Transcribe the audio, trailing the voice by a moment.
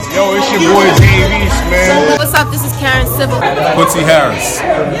Yo, it's your boy Dave East, man. What's up? This is Karen Civil. Quincy Harris,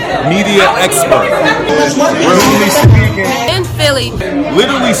 media expert. Literally speaking. In Philly.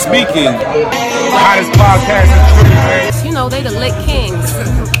 Literally speaking, the hottest podcast in Philly, man. You know, they the Lit Kings.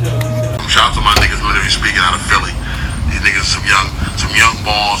 Shout out to my niggas literally speaking out of Philly. These niggas some young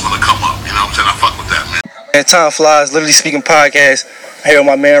balls on the come up. You know what I'm saying? I fuck with that, man. And Time Flies, Literally Speaking podcast. I'm here with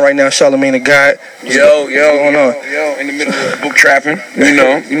my man right now, Charlamagne the God. Yo, in the middle of book trapping. You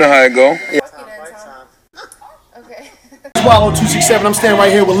know how it go. Yeah. Swallow 267. I'm standing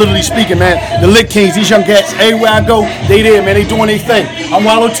right here with Literally Speaking, man. The Lit Kings, these young cats, everywhere I go, they there, man. They doing their thing. I'm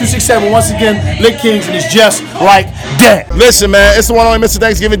Wallow 267 once again, Lit Kings, and it's just like that. Listen, man, it's the one only Mr.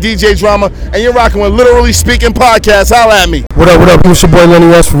 Thanksgiving DJ Drama, and you're rocking with Literally Speaking podcast. Holla at me. What up? It's your boy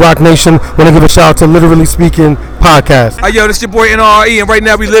Lenny S from Rock Nation. Want to give a shout out to Literally Speaking podcast. Hey, yo, this your boy NRE, and right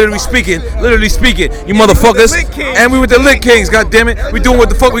now we literally speaking, you motherfuckers. And we with the Lit Kings, goddammit. We doing what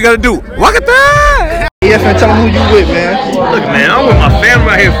the fuck we gotta do. Rock it down! Yeah, man, tell them who you with, man. Look, man, I'm with my family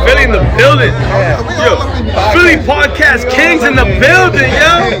right here, Philly in the building. Yo, Philly Podcast Kings in the building,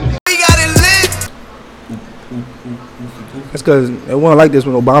 yo. We got it lit. That's because it wasn't like this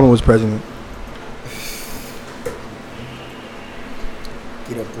when Obama was president.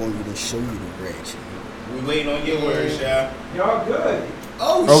 Get up on you to show you the bread. We waiting on your words, y'all. Y'all good.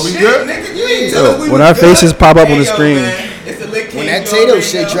 Oh, we good? Nigga, you ain't tell us we when our faces pop up on the screen. it's the Lit Kings. When that Tato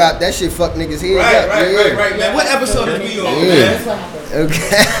shit dropped, that shit fucked niggas' head up. Right, man. What episode is we on, man?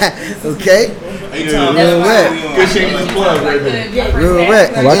 Okay. Real wet. Good shameless plug right there. Real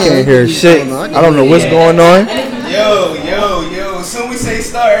wet. Oh, I can't hear shit. I don't know what's going on. Yo. Soon we say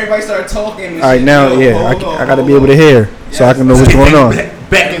start, everybody start talking. All right, now, I got to be able to hear so I can know what's going on.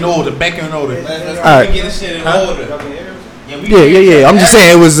 Back in order. All right. Get this shit in order. Yeah. I'm just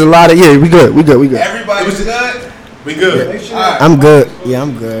saying it was a lot of we good. Everybody was good. We good. Yeah. I'm good. Yeah,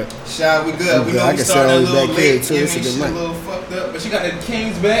 I'm good. Shot, we good. We know we started a little late. Shit a little fucked up, but you got the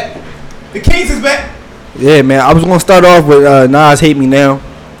Kings back. The Kings is back. Yeah, man. I was gonna start off with Nas Hate Me Now,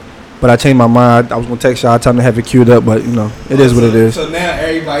 but I changed my mind. I was gonna text y'all, time to have it queued up, but you know, it is what it is. So now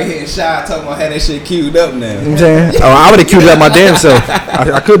everybody hitting Shy talking about having that shit queued up now. You know what I'm saying? Oh, I would have queued up my damn self.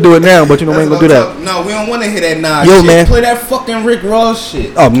 I could do it now, but you know we ain't gonna do that. No, we don't want to hear that Nas shit. Man. Play that fucking Rick Ross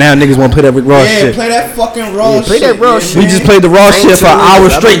shit. Oh, now niggas want to play that Rick Ross shit. Yeah, play that fucking Ross shit. Play that Ross shit. We just played the Ross shit for an hour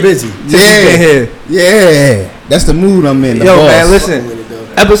straight. Yeah. That's the mood I'm in. Yo, man, listen.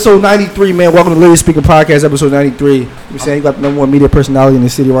 Episode 93, man. Welcome to Literally Speaking Podcast, episode 93. You saying you got the number one media personality in the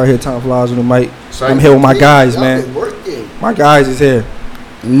city right here, Time Flies on the mic. I'm here with my guys, man. My guys is here.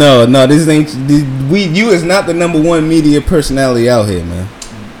 No, this ain't. You is not the number one media personality out here, man.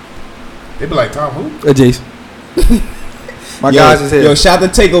 They be like, Tom, who? Jace. My guys is here. Yo, shout to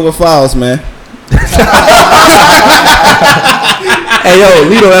Takeover Files, man. Hey, yo,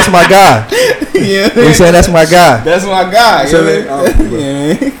 Lito, that's my guy. Yeah. You saying that's my guy? That's my guy. So you know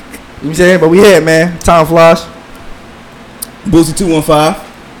what I'm saying? But we here, man. Time Flies. Boosie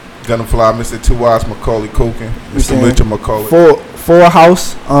 215. Gonna fly, Mr. Two Eyes, Macaulay Culkin, Mr. Richard Macaulay. Full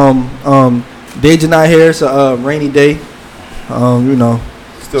house. Deja not here. It's a rainy day. You know.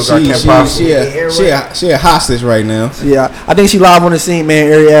 Still got Ken Possible. She a hostage right now. Yeah, I think she live on the scene,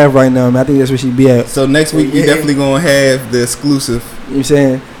 man. Area Ave right now, man. I think that's where she be at. So next week we definitely gonna have the exclusive. You know what I'm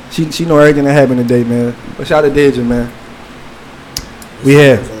saying? She know everything that happened today, man. But shout out to Deja, man. We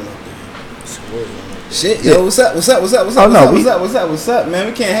here. Shit, yo, what's up, man?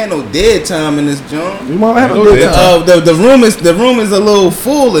 We can't have no dead time in this joint. We won't have no dead time. The room is a little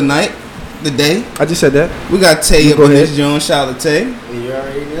full tonight. Today. I just said that. We got Tay up in this joint. Shout out to Tay. You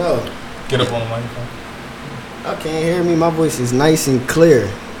already know. Get up on the microphone. I can't hear me. My voice is nice and clear.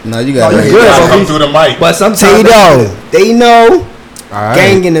 No, you got to come through the mic. But sometimes they know. Right.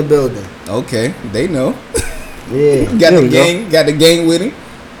 Gang in the building. Okay, they know. Yeah. Got the gang with him.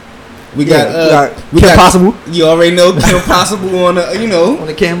 We got Kim Possible. You already know Kim Possible on the on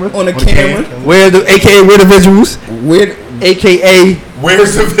the camera. Where the AKA where the visuals? AKA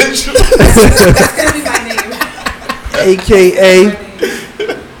where's the visuals? That's gonna be my name. AKA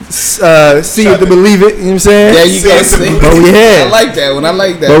see it to believe it. You know what I'm saying? Yeah, you gotta see. But we had. I like that one.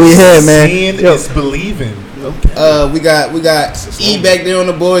 But we had, man. Seeing is believing. We got E back there on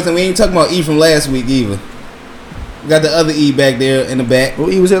the boards, and we ain't talking about E from last week either. We got the other E back there in the back.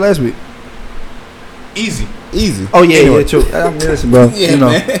 Well, E was here last week. Easy. Oh yeah, anyway. True. Listen, bro. Yeah, you know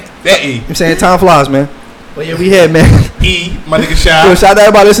man. That E. I'm saying time flies, man. But yeah, we had, man. E, my nigga Shy. Yo, shout out to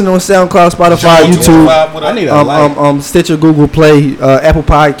everybody listening on SoundCloud, Spotify, YouTube, I need a Stitcher, Google Play, Apple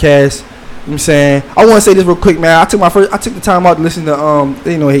Podcasts. You know what I'm saying? I want to say this real quick, man. I took the time out to listen to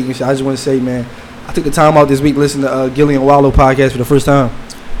they know hate shit. I just want to say, man, I took the time out this week to listen to Gillian Wallow podcast for the first time.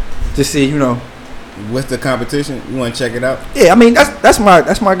 Just see, you know. What's the competition? You want to check it out? Yeah, I mean that's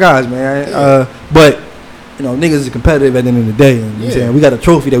my guys, man. Yeah. But you know, niggas is competitive at the end of the day. And, you know what I'm saying? We got a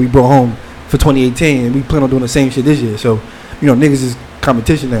trophy that we brought home for 2018, and we plan on doing the same shit this year. So, you know, niggas is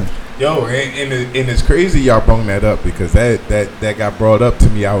competition now. Yo, and it's crazy y'all brought that up because that got brought up to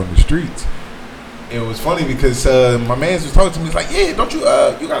me out in the streets. It was funny because my man was talking to me. He's like, yeah, don't you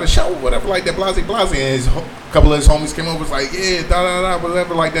you got a show, whatever, like that, blase. And a couple of his homies came over, was like, yeah,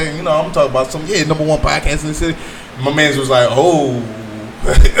 whatever, like that. You know, I'm talking about some, number one podcast in the city. My man was like, oh.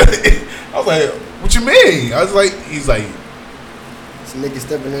 I was like, what you mean? I was like, he's like, some niggas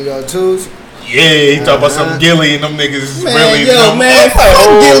stepping in your toes. Yeah, he talking about some Gilly and them niggas man, really. Yo, man, fuck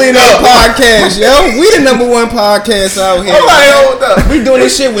Gilly and that podcast, yo. We the number one podcast out here. I'm like, hold up. We doing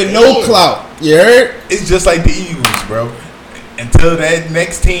this shit with no clout. You heard? It's just like the Eagles, bro. Until that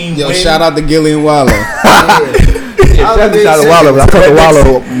next team Yo, win. shout out to Gilly and Wallow. Shout out to Wallow. I fuck with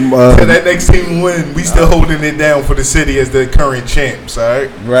Wallow. Till that next team win, we still holding it down for the city as the current champs, all right?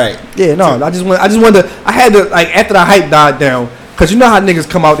 Right. Yeah, no, I just wanted to, I had to, like, after the hype died down, because you know how niggas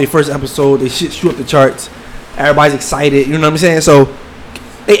come out their first episode, they shit shoot up the charts, everybody's excited, you know what I'm saying? So,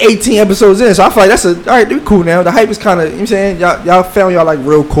 they 18 episodes in, so I feel like that's alright, they're cool now. The hype is kind of, you know what I'm saying? Y'all found y'all, like,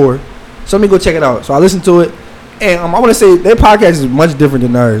 real core. So let me go check it out. So I listened to it, and I want to say their podcast is much different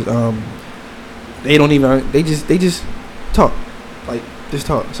than ours. They don't even, they just talk. Like, just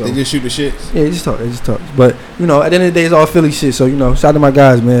talk. So they just shoot the shit. Yeah, they just talk. But, you know, at the end of the day, it's all Philly shit. So, you know, shout out to my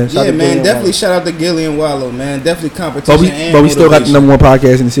guys, man. Shout yeah, man, definitely shout out to Gilly and Wallow, man. Definitely competition but we still got the number one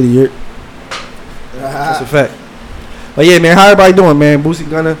podcast in the city here. That's a fact. But, yeah, man, how everybody doing, man? Boosie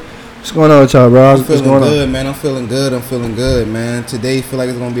Gunner, what's going on with y'all, bro? I'm feeling good, man. I'm feeling good, man. Today, feel like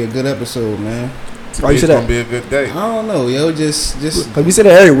it's going to be a good episode, man. Why you say that? It's going to be a good day. I don't know, yo. Just Cause we say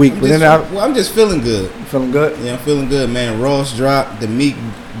that every week. I'm just feeling good. You feeling good? Yeah, I'm feeling good, man. Ross dropped. The Meek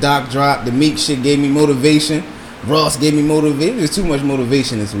Doc dropped. The Meek shit gave me motivation. Ross gave me motivation. There's too much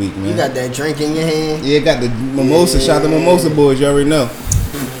motivation this week, man. You got that drink in your hand? Yeah, got the mimosa. Yeah. Shout out to Mimosa Boys. You already know.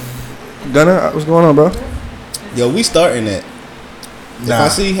 Gunner, what's going on, bro? Yo, we starting that. If I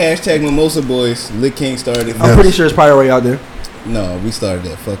see hashtag Mimosa Boys, Lit King started. I'm pretty sure it's probably already out there. No, we started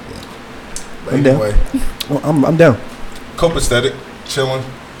that. Fuck that. I'm anyway. Down. I'm down. Copacetic, chilling.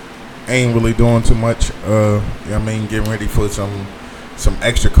 Ain't really doing too much. I mean, getting ready for some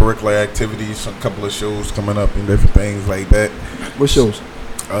extracurricular activities, a couple of shows coming up and different things like that. What shows?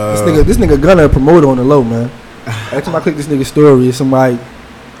 This nigga Gunner promoter on the low, man. Every time I click this nigga's story, it's somebody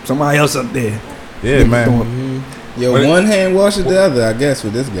else up there. Yeah, man. Yo, one hand washes the other, I guess,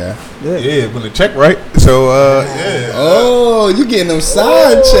 with this guy. Yeah, when the check right. So, yeah. Oh, you getting them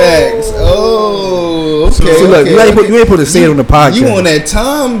side checks. Oh, okay. So look, you ain't put to say it on the podcast. You on that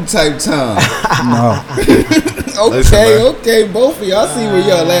Tom type time. No. Okay, both of y'all see where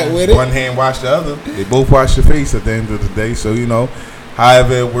y'all at with it. One hand wash the other. They both wash your face at the end of the day. So, you know,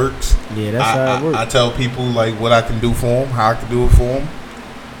 however it works. Yeah, that's how it works. I tell people, like, what I can do for them, how I can do it for them,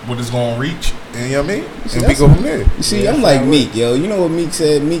 what it's going to reach. And you know what I mean? And we go from there. You see, I'm like Meek, yo. You know what Meek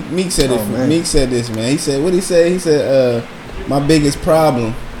said? Meek said it. Meek said this, man. He said, what he said? He said, my biggest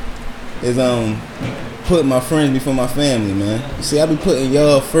problem is putting my friends before my family, man. You see, I be putting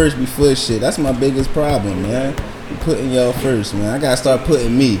y'all first before shit. That's my biggest problem, man. Putting y'all first, man. I gotta start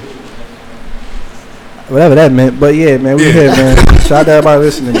putting me. Whatever that meant, but yeah, man, we here, man. Shout out to everybody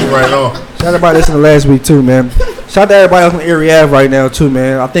listening. Man. Right on. Shout out to everybody listening last week too, man. Shout out to everybody else on Erie Ave right now too,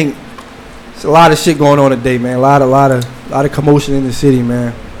 man. I think it's a lot of shit going on today, man. A lot of commotion in the city,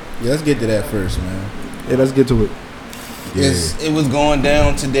 man. Yeah, let's get to that first, man. Yeah, let's get to it. Yeah. It was going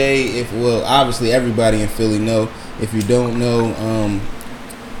down today. Obviously everybody in Philly know. If you don't know,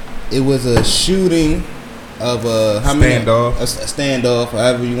 it was a shooting of a standoff,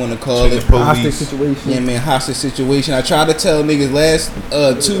 however you want to call it. Hostage situation. Yeah, man, hostage situation. I tried to tell niggas last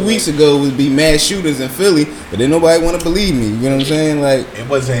 2 weeks ago would be mass shootings in Philly, but then nobody want to believe me. You know what I'm saying? Like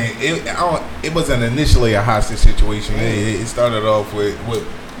it wasn't initially a hostage situation. It started off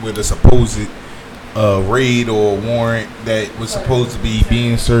with a supposed raid or warrant that was supposed to be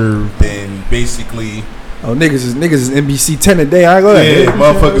being served, and basically. Oh, niggas is NBC 10 a day. I ain't gonna. Yeah,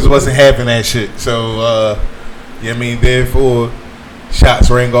 motherfuckers wasn't having that shit. So, I mean, therefore, shots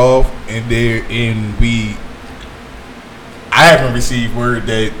rang off, and I haven't received word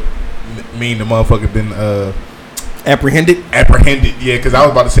that me and the motherfucker been apprehended. Yeah, because I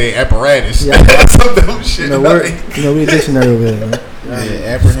was about to say apparatus. Yeah, some dumb shit. We a dictionary over there, man.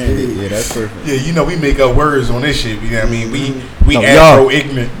 Yeah, apprehended. Yeah, that's perfect. Yeah, you know we make up words on this shit. You know what I mean? We Afro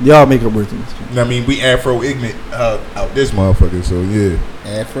ignorant. Y'all make up words on this shit. You know what I mean? We Afro ignorant out this motherfucker. So yeah.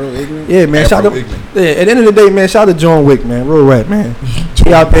 Afro ignorant. Yeah, man. At the end of the day, man, shout out to John Wick, man. Real rap, man.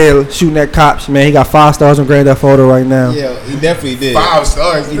 He out there shooting at cops, man. He got 5 stars on Grand Theft Auto right now. Yeah, he definitely did. 5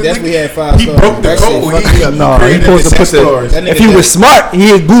 stars. He definitely had 5 stars. He broke the code. He supposed to put if he was smart,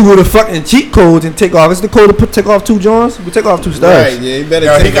 he'd Google the fucking cheat codes and take off. It's the code to take off 2 joints. We take off 2 stars. Right, yeah, he better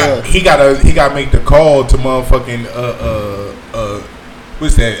take off. He gotta make the call to motherfucking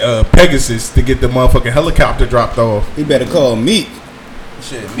what's that? Pegasus to get the motherfucking helicopter dropped off. He better call Meek.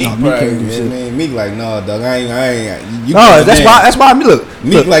 Shit, Meek probably. Meek Meek like, nah, dog. I ain't. That's why I mean, look.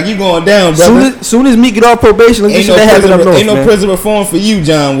 Meek like you going down, brother. Soon as Meek get off probation, let's get that happen up north. Ain't no prison reform for you,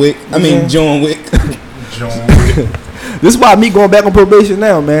 John Wick. John Wick. John Wick. This is why Meek going back on probation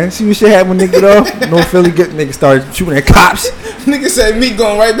now, man. See what shit happen when nigga get off. No Philly good nigga started shooting at cops. Nigga said Meek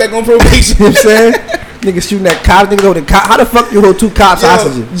going right back on probation. You know what I'm saying? Niggas shooting at cops, niggas holding cops. How the fuck you hold 2 cops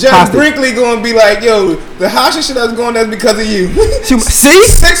hostages? John Brinkley gonna be like, yo, the hostage shit that's going, that's because of you. See?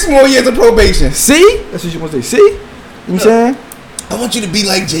 6 more years of probation. See? That's what you want to say. See? You know what I'm saying? I want you to be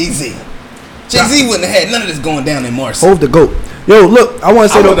like Jay-Z. Jay-Z wouldn't have had none of this going down in Marcy. Hold the GOAT. Yo, look, I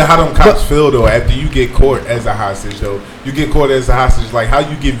want to say I wonder how them cops feel though after you get caught as a hostage though. You get caught as a hostage, like how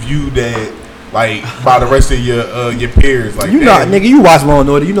you get viewed that like by the rest of your peers, like you know, nigga, you watch Law and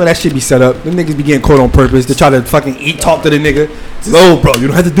Order, you know that shit be set up. Them niggas be getting caught on purpose to try to fucking talk to the nigga. No, bro, you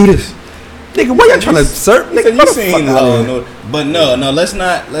don't have to do this, nigga. What y'all trying to serve, nigga? You seen Law and Order, but no, let's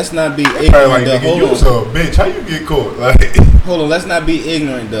not be ignorant. Like, nigga, hold on, so bitch, how you get caught? Like, hold on, let's not be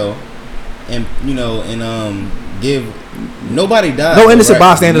ignorant though, and give. Nobody died. No innocent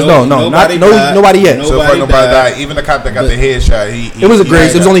bystanders. Nobody yet. So far, nobody died. Even the cop that got the headshot, it was a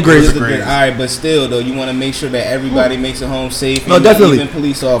graze. It was only graze. All right, but still, though, you want to make sure that everybody makes it home safe. No, definitely. Even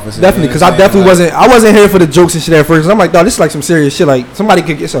police officers. Definitely, because I definitely wasn't here for the jokes and shit at first. I'm like, dog, this is like some serious shit. Like somebody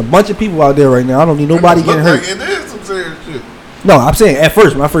could get a bunch of people out there right now. I don't need nobody getting hurt. It is some serious shit. No, I'm saying at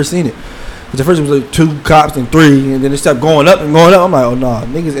first when I first seen it. Because at first it was like 2 cops and 3, and then it started going up and going up. I'm like, oh nah,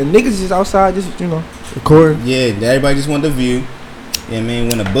 niggas just outside, just recording. Yeah, everybody just want the view. Yeah, man,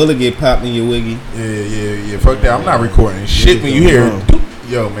 when a bullet get popped in your wiggy. Yeah. Fuck that. I'm not recording shit when you hear.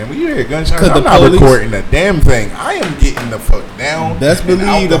 Yo, man, when you hear gunshots, I'm not recording a damn thing. I am getting the fuck down. Best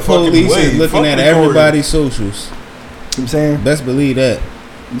believe the police is looking at everybody's socials. You know what I'm saying? Best believe that.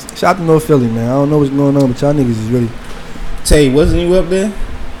 Shout out to North Philly, man. I don't know what's going on, but y'all niggas is really. Tay, wasn't you up there?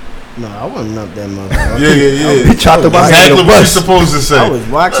 No, I wasn't up there, motherfucker. Yeah. Exactly what you supposed to say. I was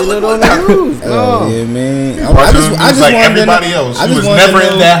watching it on the news. Oh yeah, man. I just like everybody else. I was never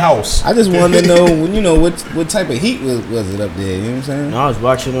in that house. I just wanted to know, what type of heat was it up there? You know what I'm saying? No, I was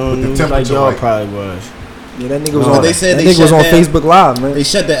watching it on the news like y'all probably was. Yeah, that nigga was on. They said that nigga was on Facebook Live, man. They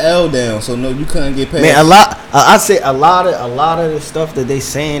shut the L down, so no, you couldn't get paid. Man, I say a lot of the stuff that they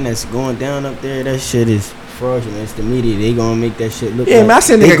saying that's going down up there, that shit is fraudulent. It's the media. They gonna make that shit look. Yeah, like man, I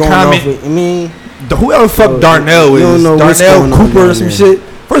seen nigga comment. Whoever fuck Darnell is Darnell Cooper or some shit.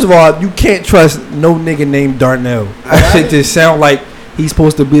 First of all, you can't trust no nigga named Darnell. That shit just sound like he's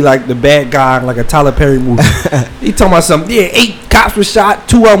supposed to be like the bad guy in like a Tyler Perry movie. He talking about something. Yeah, 8 cops were shot,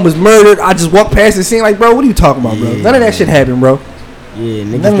 2 of them was murdered. I just walked past the scene like, bro, what are you talking about, bro? None of that shit happened, bro. Yeah,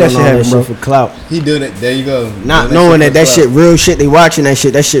 niggas none of that shit happened, bro. For clout. He doing it. There you go. Not knowing that shit real shit. They watching that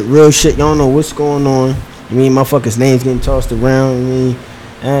shit. That shit real shit. Y'all know what's going on. I mean, motherfuckers' names getting tossed around. I mean,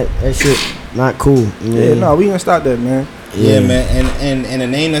 that shit not cool. Yeah, no, we gonna stop that, man. Yeah, man, and the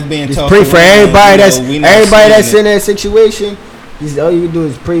name that's being tossed pray for everybody that's in that situation. All you can do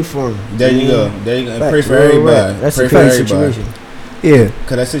is pray for them. There you go. And pray for everybody. That's a crazy situation. Yeah,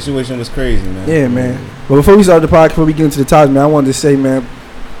 cause that situation was crazy, man. Yeah, man. But before we start the podcast, before we get into the topic, man, I wanted to say, man,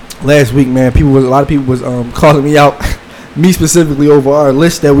 last week, man, a lot of people was calling me out, me specifically, over our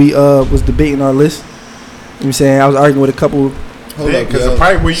list that we was debating our list. You know what I'm saying? I was arguing with a couple. Hold up, because the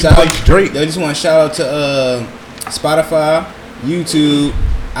part where you play Drake. I just want to shout out to Spotify, YouTube,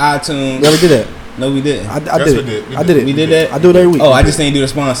 iTunes. Yeah, we did that. No, we didn't. I did it. I did it. We did that? I do it every week. Oh, I just ain't do the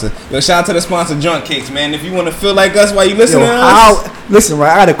sponsor. Yo, shout out to the sponsor, Junk Cakes, man. If you want to feel like us while you listen to us. Listen,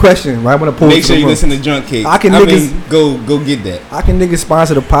 right, I got a question, right? I'm going to make sure you listen to Junk Cakes. Go get that. I can niggas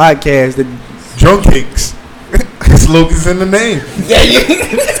sponsor the podcast. Junk Cakes. Slogans in the name.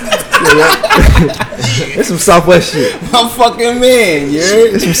 It's some Southwest shit. My fucking man, yeah.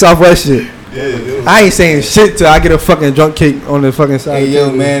 It's some Southwest shit. Yeah. I ain't saying shit till I get a fucking drunk cake on the fucking side. Hey,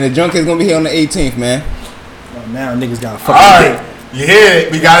 yo, man, the drunk cake's gonna be here on the 18th, man. Oh, now niggas got a fucking date. You hear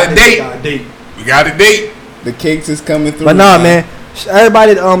it? We got a date. We got a date. The cakes is coming through. But nah, man.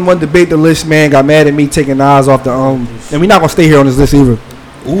 Everybody that want to debate the list, man, got mad at me taking Nas off the and we not gonna stay here on this list either.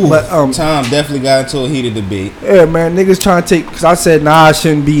 Ooh, but Tom definitely got into a heated debate. Yeah, man, niggas trying to take, because I said Nas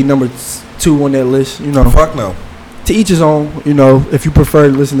shouldn't be number 2 on that list. You know, fuck no. to each his own. You know, if you prefer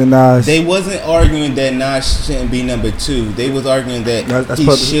to listen to Nas. They wasn't arguing that Nas shouldn't be number 2. They was arguing that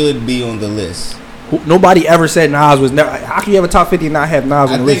he should be on the list. Nobody ever said Nas was never. How can you have a top 50 and not have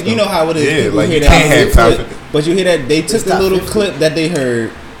Nas on the list? You know how it is. Yeah, people like hear you that can't have top 50. But you hear that they took the little clip that they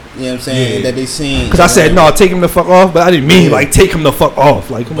heard. You know what I'm saying? That they seen. Because I said no, take him the fuck off, but I didn't mean like take him the fuck off.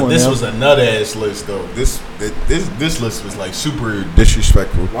 Like come on. This now. was a nut ass list though. This list was like super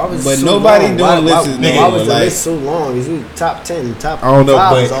disrespectful. But so nobody long? doing lists. Why was the list so long? Is it top 10, top? I don't know,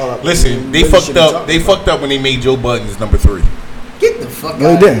 5 but listen, they fucked up. They fucked up when they made Joe Budden's number 3. Get the fuck no,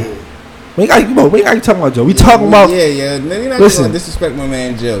 out of here. We ain't got to talk about Joe. We talking about yeah. You're not listen, gonna disrespect my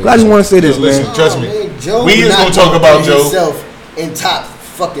man Joe. I just want to say this, listen, man. Trust me. Joe We is gonna talk about Joe in top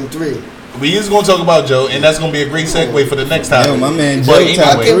fucking 3. We is gonna talk about Joe, and that's gonna be a great segue for the next time. Yo, my man But Joe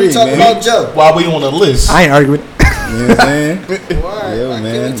top 3. We talk about Joe while we on the list. I ain't arguing. You know what I'm saying? Yo,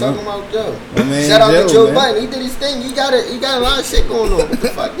 man. Talking about Joe. Man Shout out Joe, to Joe man. Biden. He did his thing. He got a lot of shit going on. What the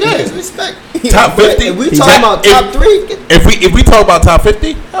fuck? Yeah. Respect. Top 50. If we talking about top 3, If we talk about top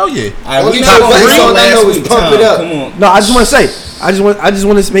 50, hell yeah. Only top 3 song I know is Pump It Up. Come on. No, I just want to say. I just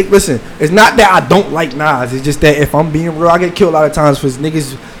want to make. Listen, it's not that I don't like Nas. It's just that if I'm being real, I get killed a lot of times for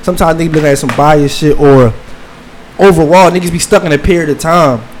niggas. Sometimes niggas look at some bias shit, or overall niggas be stuck in a period of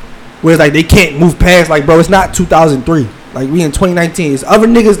time where it's like they can't move past. Like, bro, it's not 2003. Like, we in 2019. It's other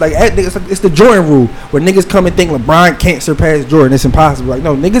niggas like it's the Jordan rule where niggas come and think LeBron can't surpass Jordan. It's impossible. Like,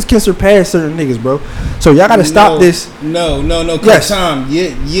 no, niggas can surpass certain niggas, bro. So y'all gotta stop this. No. Yes. Tom,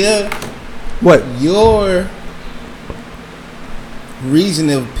 yeah. What? Your reason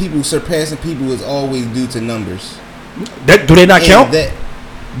of people surpassing people is always due to numbers. Do they not count?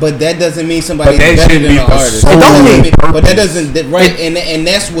 But that doesn't mean somebody's that better shouldn't than be an artist. the sole But that doesn't and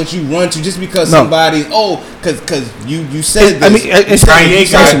that's what you run to just because somebody because you said this. I mean, Kanye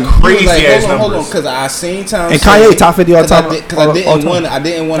got crazy ass numbers. Hold on, because I seen times. And Kanye top 50 all time. Because I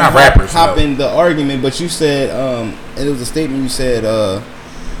didn't want to hop in the argument, but you said and it was a statement you said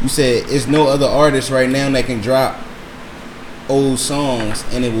it's no other artist right now that can drop old songs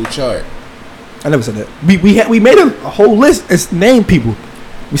and it will chart. I never said that. We made a whole list. It's named people.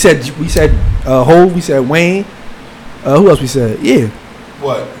 We said Hov. We said Wayne. Who else we said? Yeah.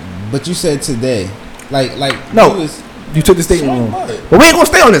 What? But you said today. Like no. You took the statement wrong. But we ain't gonna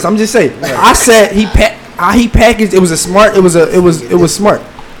stay on this. I'm just saying. I said he packaged. It was smart. It was smart.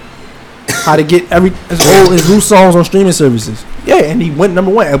 How to get his new songs on streaming services. Yeah, and he went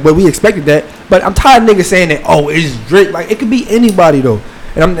number 1. But we expected that. But I'm tired of niggas saying that. Oh, it's Drake. Like, it could be anybody though.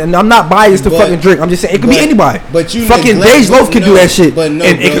 And I'm not biased to fucking Drake. I'm just saying it could be anybody. But you fucking Dej Loaf could do that shit, but no,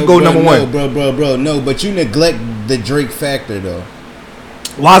 and it could go number 1. Bro. No, but you neglect the Drake factor though.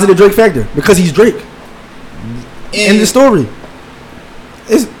 Why is it a Drake factor? Because he's Drake. In the story,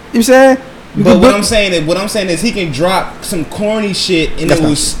 you saying? But what I'm saying is he can drop some corny shit and it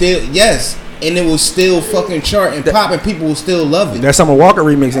will still and it will still fucking chart and pop and people will still love it. That Summer Walker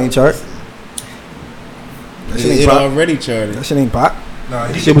remix ain't chart. It already charted. That shit ain't pop. Nah,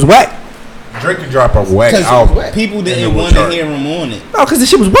 that shit was whack. Drake can drop a whack album. People didn't want to hear him on it. No, because the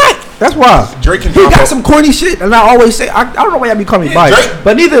shit was whack. That's why. Drake can he got some corny shit, and I always say I don't know why y'all be calling me biased,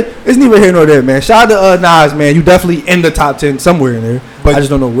 but it's neither here nor there, man. Shout out to Nas, man. You definitely in the top 10 somewhere in there, but I just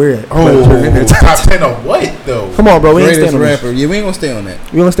don't know where at. Top 10 of what though? Come on, bro. We ain't Greatest staying on rapper. Yeah, we ain't gonna stay on that.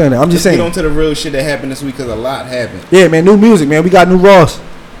 We ain't gonna stay on that. I'm just saying. Get on to the real shit that happened this week because a lot happened. Yeah, man. New music, man. We got new Ross.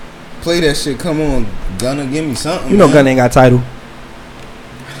 Play that shit. Come on, Gunna, give me something. You know, Gunna ain't got title.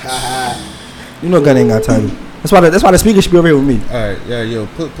 You know, Gunna ain't got title. That's why the speaker should be over here with me. All right, yeah, yo,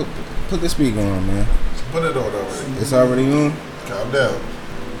 put the speaker on, man. Put it on already. It's already on. Calm down.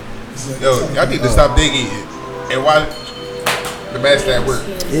 Yo, y'all need to stop digging it and watch the match that work.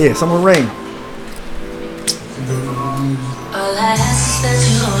 Yeah, someone rain. All I ask is that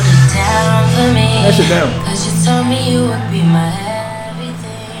you hold it down for me. That shit down. Cause you told me you would be my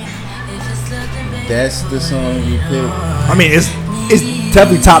everything. If it's looking baby, that's the song you picked. I mean, it's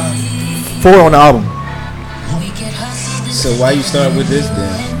definitely top 4 on the album. So why you start with this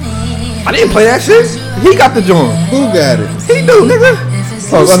then? I didn't play that shit. He got the joint. Who got it? He do, nigga.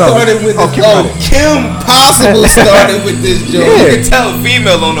 Started with Kim Possible started with this joint. Yeah. You can tell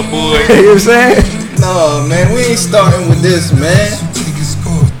female on the board. You know what I'm saying? No, man, we ain't starting with this, man.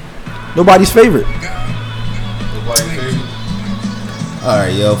 Nobody's favorite.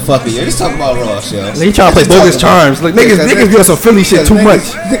 Alright, yo, fuck it. Yo, let's talk about Ross, yo. He trying to play bogus charms. Like niggas give us some Philly shit too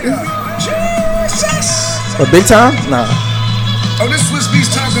much. But big time? Nah. Oh, this Swiss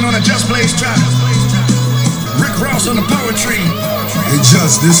Beats talking on a Just Blaze track. Rick Ross on the poetry. They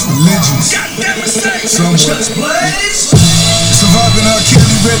just this religious. Somewhat. Just Blaze. It's a robbing our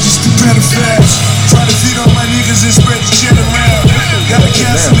Kelly register better fast. Try to feed all my niggas and spread the shit around. Got a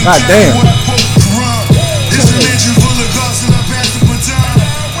castle in damn. Cali where I poke around. It's a mansion full of guards and I pass the baton.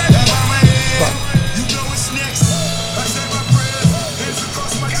 That's on my head. You know what's next. I say my prayers, hands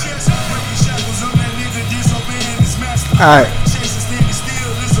across my chest. Breaking shackles on that nigga disobeying his master. All right. Chasing standing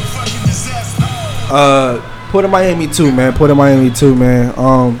still is a fucking disaster. Port of Miami 2, man. Port of Miami 2, man.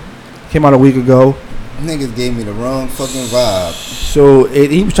 Came out a week ago. Niggas gave me the wrong fucking vibe. So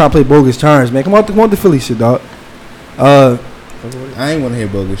he was trying to play Bogus Charms, man. Come on the Philly shit, dog. I ain't want to hear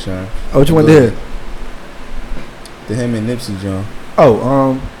Bogus Charms. Oh, what you want to hear? The him and Nipsey John. Oh,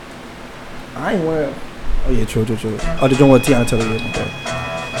 I ain't want to. Oh yeah, true. Oh, the joint with Tiana Taylor.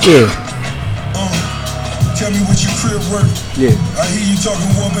 Yeah. Tell me what your crib work. Yeah. I hear you talking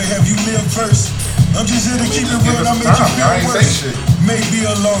war, but have you lived first? I'm just here to keep it real, I make you feel worse. Maybe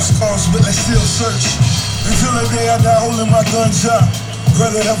a lost cause, but I still search. Until the day I die holding my guns up.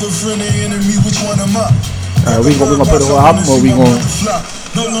 Rather have a friend or enemy, which one am I? Alright, we gonna put the whole album or we gonna...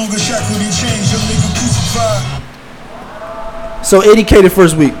 No longer shackled and chained, your nigga crucified. So 80K the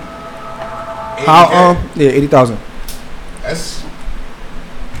first week. 80K? How, yeah, 80,000. That's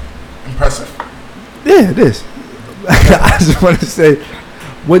impressive. Yeah, it is. I just want to say,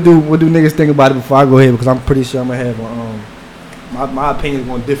 what do niggas think about it before I go ahead? Because I'm pretty sure I'm gonna have my opinion is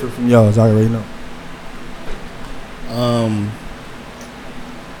gonna differ from y'all's. I already know.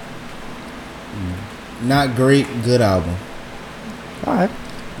 Not great. Good album. All right.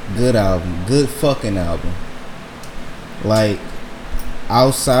 Good album. Good fucking album. Like,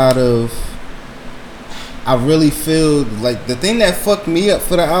 outside of, I really feel like the thing that fucked me up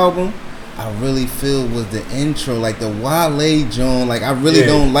for the album, I really feel was the intro, like the Wale joint. Like, I really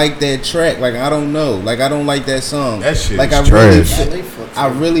don't like that track. Like, I don't know. Like, I don't like that song. That shit like, is trash. I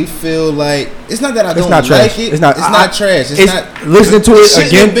really feel like it's not that I don't like it. It's not trash. It's not listening to it shouldn't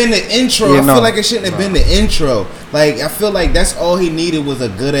again. have been the intro. I feel like it shouldn't have been the intro. Like, I feel like that's all he needed was a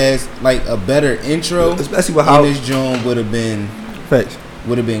good ass, like a better intro. Especially with how this joint would have been. Facts.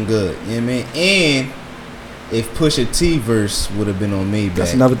 Would have been good. You know what I mean? And if Pusha T verse would have been on Maybach.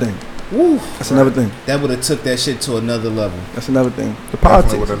 That's another thing. Woo. That's another thing. That would have took that shit to another level. That's another thing. The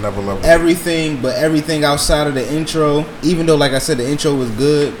politics. With another level. Everything outside of the intro, even though, like I said, the intro was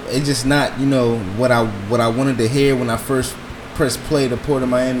good, it's just not, you know, what I wanted to hear when I first pressed play to Port of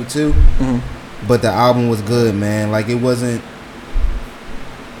Miami 2. Mm-hmm. But the album was good, man. Like, it was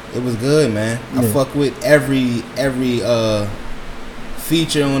good, man. I fuck with every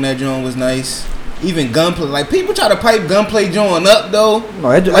feature on that joint was nice. Even Gunplay, like, people try to pipe Gunplay joint up though. No,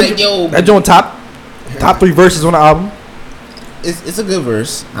 that joint top 3 verses on the album. It's a good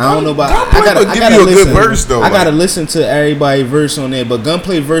verse. I don't know about. I gotta give you a good verse though. I gotta listen to everybody's verse on there, but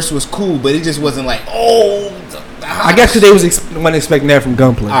Gunplay verse was cool, but it just wasn't like I guess because they wasn't expecting that from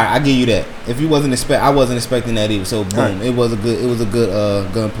Gunplay. All right, I give you that. If you wasn't I wasn't expecting that either. So boom, right. It was a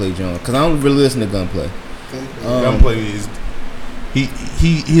good Gunplay joint. Because I don't really listen to Gunplay. Gunplay is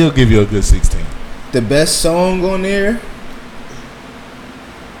he'll give you a good 16. The best song on there,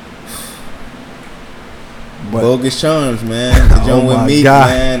 Bogus Charms, man. The joint with Meek,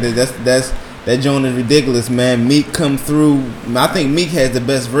 man. That joint is ridiculous, man. Meek come through. I think Meek has the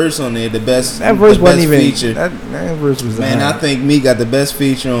best verse on there. That verse wasn't even feature. That verse was man. I think Meek got the best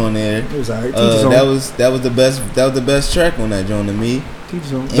feature on there. It was alright. That was the best. That was the best track on that joint to me.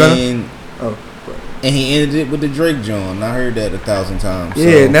 And he ended it with the Drake joint. I heard that 1,000 times.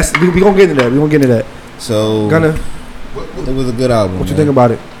 Yeah, and that's we gonna get into that. So it was a good album. What you think about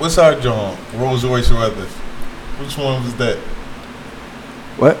it? What's our joint? Rolls Royce Weather. Which one was that?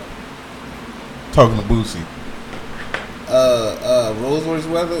 What? Talking to Boosie. Rolls Royce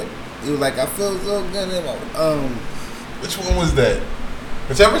Weather. It was like I feel so good in my Which one was that?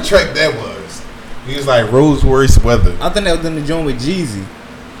 Whichever track that was. He was like Rolls Royce Weather. I think that was in the joint with Jeezy.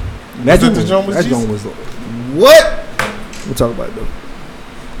 That joint was what? We'll talk about it though.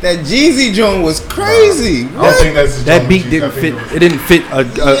 That Jeezy joint was crazy. I don't think that's the that beat didn't fit. It didn't fit a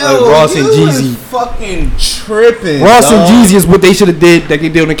Ross and Jeezy. Fucking tripping. Ross and Jeezy is what they should have did. That they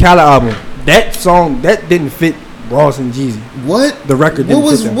did on the Khaled album. That song that didn't fit Ross and Jeezy. What? The record. What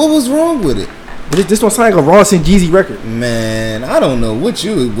was wrong with it? This don't sound like a Ross and Jeezy record. Man, I don't know what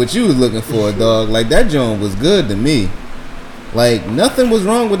you was looking for, dog. Like that joint was good to me. Like nothing was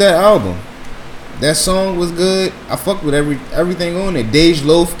wrong with that album. That song was good. I fucked with everything on it. Dej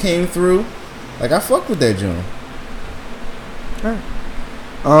Loaf came through. Like I fucked with that joint.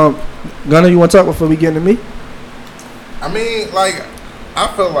 Alright. Gunna, you want to talk before we get into me? I mean, like, I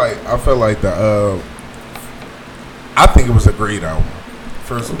felt like I think it was a great album.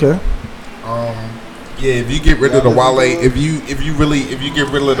 First of all, Yeah, if you get rid of the Wale, if you get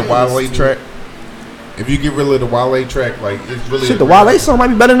rid of the Wale track, like it's really shit. The Wale song might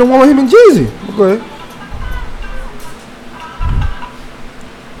be better than the one with him and Jeezy. Okay.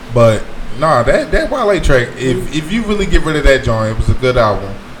 But nah, that Wale track, if you really get rid of that joint, it was a good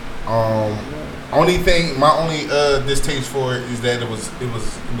album. My only distaste for it is that it was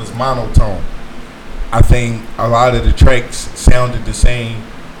monotone. I think a lot of the tracks sounded the same,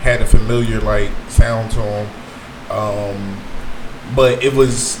 had a familiar like sound to them. But it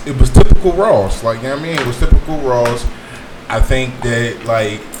was typical Ross, like, you know what I mean? It was typical Ross. I think that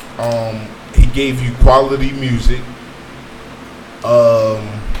like he gave you quality music.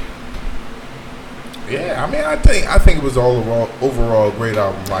 Yeah, I mean, I think it was overall a great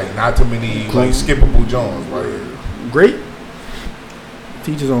album. Like, not too many like skippable Jones. Like, great.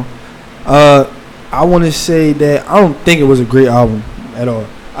 Teachers on. I want to say that I don't think it was a great album at all.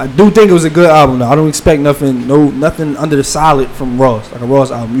 I do think it was a good album though. I don't expect nothing under the solid from Ross, like a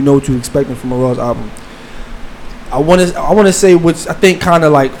Ross album. You know what you're expecting from a Ross album. I want to say which I think kind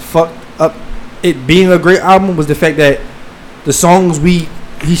of like fucked up it being a great album was the fact that the songs he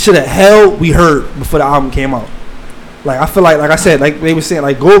should have held, we heard before the album came out. Like, I feel like I said, like they were saying,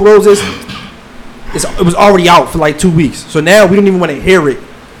 like Gold Roses, it was already out for like 2 weeks. So now we don't even want to hear it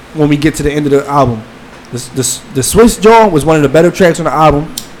when we get to the end of the album. The Swiss joint was one of the better tracks on the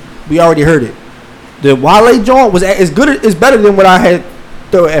album. We already heard it. The Wale joint was it's better than what I had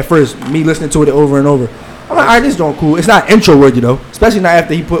thought at first. Me listening to it over and over. I'm like, alright, this joint cool. It's not intro worthy though, especially not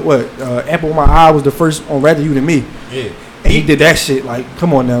after he put Apple in My Eye was the first on Rather You Than Me. Yeah. And he did that shit. Like,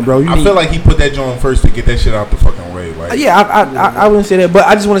 come on now, bro. I feel like he put that joint first to get that shit out the fucking way. Like, yeah, I wouldn't say that, but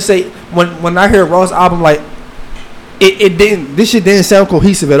I just want to say when I hear Ross' album, like this shit didn't sound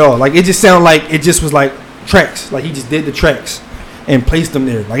cohesive at all. Like, it just sounded like it just was like tracks. Like, he just did the tracks and placed them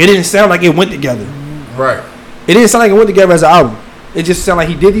there. Like, it didn't sound like it went together. Right. It didn't sound like it went together as an album. It just sounded like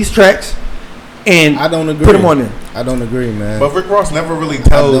he did these tracks and I don't agree. Put them on there. I don't agree, man. But Rick Ross never really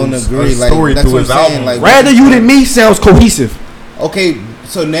tells a story like, through his album. Like, Rather You Than Me sounds cohesive. Okay,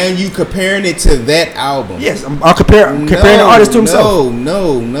 so now you comparing it to that album. Yes, I'm comparing the artist to himself.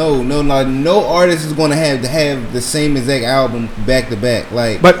 No artist is going to have the same exact album back to back.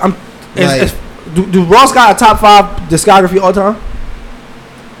 Like, but do Ross got a top 5 discography all time?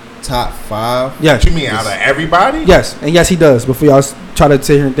 Top 5? Yes. What you mean, out of everybody? Yes, and yes he does. Before y'all try to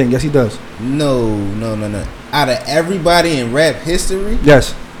sit here and think, yes he does. No. Out of everybody in rap history?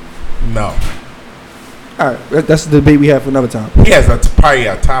 Yes. No. All right, that's the debate we have for another time. He has probably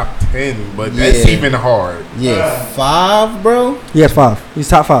a top 10, but that's even hard. Yeah, 5, bro. He has 5. He's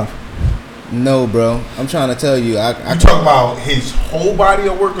top 5. No, bro. I'm trying to tell you. You talking about his whole body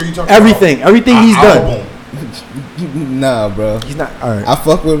of work, or you talking everything he's album? done? Nah, bro. He's not. All right. I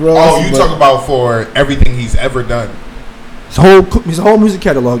fuck with Ross. Oh, you talking about for everything he's ever done? His whole music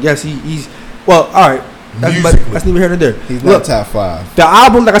catalog. Yes, he's. Well, all right. That's neither here nor there. He's not top 5. The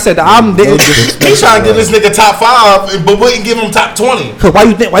album, like I said, the album didn't. He's trying to give this nigga top 5, but wouldn't give him top 20. Cause why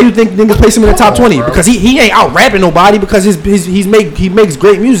you think niggas place him in the top 20? Bro. Because he ain't out rapping nobody. Because he makes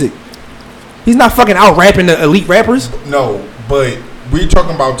great music. He's not fucking out rapping the elite rappers. No, but we're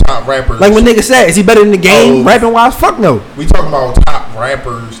talking about top rappers. Like when niggas said, is he better than the game rapping wise? Fuck no. We talking about top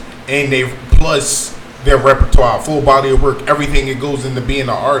rappers and they plus their repertoire, full body of work, everything that goes into being an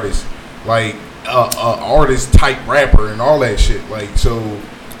artist, like artist type rapper and all that shit. Like, so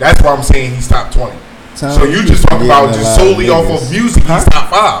that's why I'm saying he's top 20. So you just talking about just solely off of music, he's top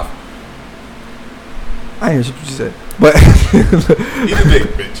 5. I ain't hear what you said. But he's a big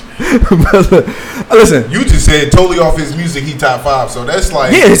bitch. But listen, you just said totally off his music, he top 5. So that's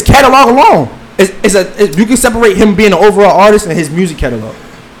like, yeah, his catalog alone. You can separate him being an overall artist and his music catalog.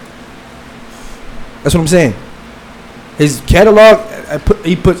 That's what I'm saying. His catalog,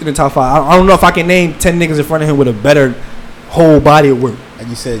 he puts it in the top 5. I don't know if I can name 10 niggas in front of him with a better whole body of work. Like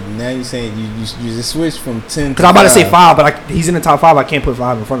you said, now you're saying you just switched from 10 to 5. Because I'm about to say 5, but he's in the top 5. I can't put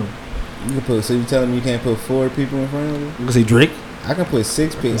 5 in front of him. You can put. So you telling me you can't put 4 people in front of him? You can say Drake. I can put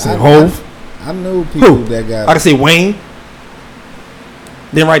 6 people. I can say Hove. I know people that got. I can say Wayne.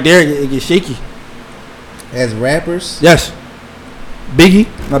 Then right there it gets shaky. As rappers? Yes. Biggie.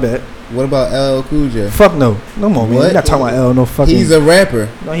 My bad. What about LL Cool J? Fuck no. No more, man. You're not talking about LL. No fucking. He's a rapper.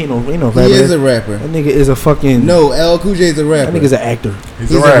 No, he ain't no rapper. He is a rapper. That nigga is a fucking. No, LL Cool J is a rapper. That nigga's an actor.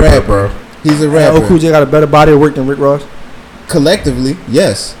 He's a rapper, bro. He's a rapper. LL Cool J got a better body of work than Rick Ross. Collectively,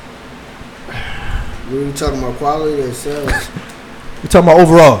 yes. We were talking about quality or sales. We're talking about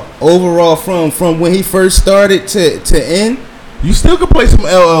overall. Overall, from when he first started to end. You still can play some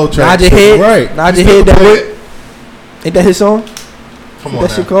LL tracks. Nod Your Head. Right. Nod Your Head. That work. Ain't that his song? Come on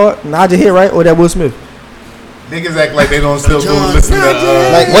that now. shit called Nod Your Head, right? Or that Will Smith? Niggas act like they don't still listen to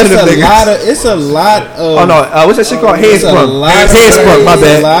like it's a lot of. Oh no, what's that shit called? Headsprung. Headsprung. My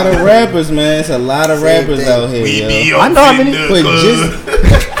bad. A lot of rappers, man. It's a lot of rappers out here. Yo. I know how many. But just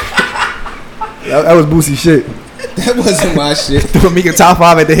that was Boosie shit. That wasn't my shit. Put me in top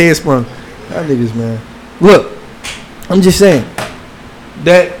 5 at the Headsprung. That niggas, man. Look, I'm just saying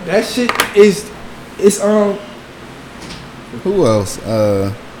that shit is Who else?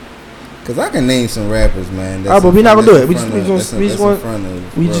 Cause I can name some rappers, man. Alright, but we're not gonna do it. We just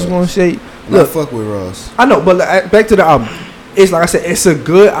gonna say, look, fuck with Ross. I know, but back to the album. It's like I said, it's a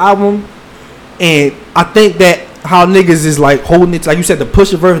good album, and I think that how niggas is like holding it. Like you said, the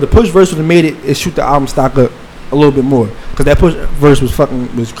push verse would have made it shoot the album stock up a little bit more, cause that push verse was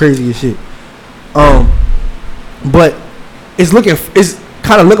crazy as shit. But it's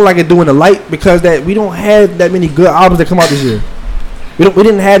kind of looking like it doing the light because that we don't have that many good albums that come out this year. We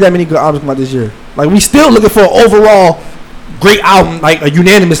didn't have that many good albums come out this year. Like we still looking for an overall great album, like a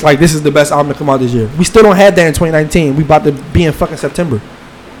unanimous, like this is the best album to come out this year. We still don't have that in 2019. We about to be in fucking September.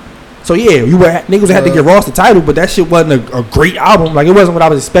 So yeah, niggas had to get Ross the title, but that shit wasn't a great album. Like it wasn't what I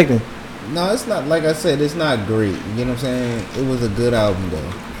was expecting. No, it's not. Like I said, it's not great. You know what I'm saying? It was a good album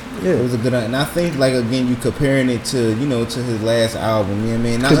though. Yeah, it was a good, and I think like again, you comparing it to to his last album. You know what I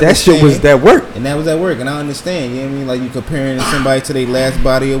mean? Because that shit was that work, and that was that work, and I understand. You know what I mean? Like you comparing somebody to their last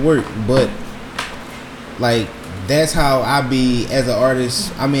body of work, but like that's how I be as an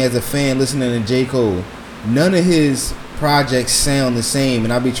artist. I mean, as a fan listening to J. Cole, none of his projects sound the same,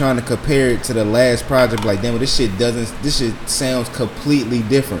 and I be trying to compare it to the last project. Like, damn, this shit sounds completely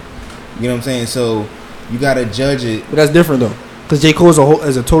different. You know what I'm saying? So you gotta judge it. But that's different though. Because J. Cole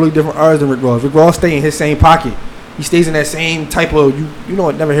is a totally different artist than Rick Ross. Rick Ross stay in his same pocket. He stays in that same type of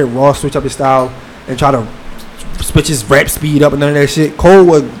never hear Ross switch up his style and try to switch his rap speed up and none of that shit. Cole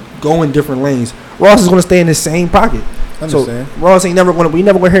would go in different lanes. Ross is gonna stay in his same pocket. So Ross we never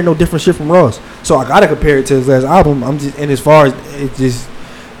gonna hear no different shit from Ross. So I gotta compare it to his last album. As far as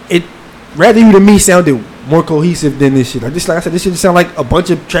it rather you than me sounded more cohesive than this shit. Like I said, this shit sound like a bunch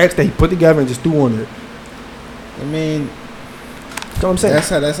of tracks that he put together and just threw on it. I mean, that's what I'm saying.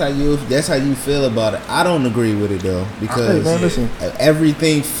 That's how you feel about it. I don't agree with it though because listen.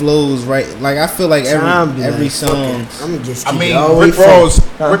 Everything flows right. Like I feel like every song. I'm gonna just keep it all Rick Ross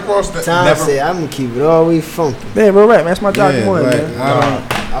never. Say I'm gonna keep it all the way funky. Man, bro, right? That's my job. Like,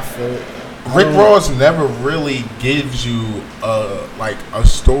 I feel it. Rick Ross never really gives you a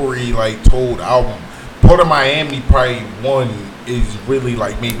story like told album. Port of Miami probably one is really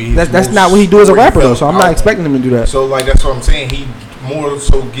like maybe his that's not what he do as a rapper though. So I'm not expecting him to do that. So like that's what I'm saying. He more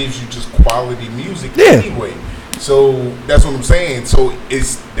so gives you just quality music anyway. So that's what I'm saying. So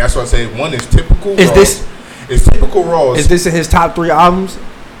that's what I said. One is typical. It's typical Ross. Is this in his top 3 albums?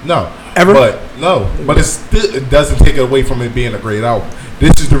 No, ever. But it doesn't take it away from it being a great album.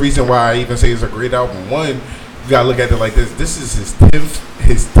 This is the reason why I even say it's a great album. One, you gotta look at it like this. This is his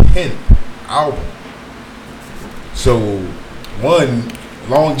 10th album. So, one,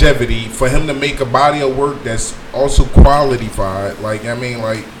 longevity for him to make a body of work that's also qualified. Like I mean,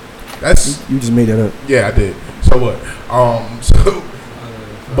 like that's you just made that up. Yeah, I did. So what?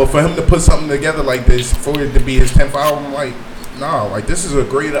 But for him to put something together like this, for it to be his 10th album, like like this is a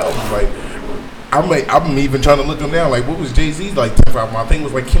great album. Like I'm even trying to look him down. Like what was Jay-Z's like 10th album? I think it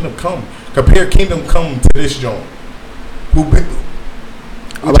was like Kingdom Come. Compare Kingdom Come to this joint. Which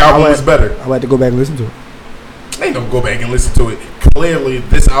album was better? I had to go back and listen to it. Ain't no go back and listen to it. Clearly,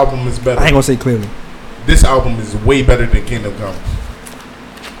 this album is better. I ain't gonna say clearly. This album is way better than Kingdom Come.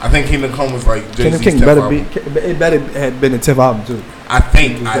 I think Kingdom Come was like Jay-Z's 10th album. It better had been the 10th album too. I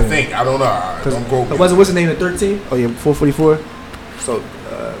think. I don't know. Don't go. What's the name of 13? Oh yeah, 444. So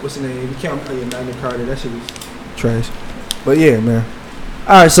what's the name? If you count Magna Carta, that shit was trash. But yeah, man.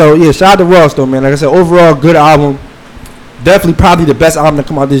 All right, so yeah, shout out to Ross though, man. Like I said, overall good album. Definitely, probably the best album to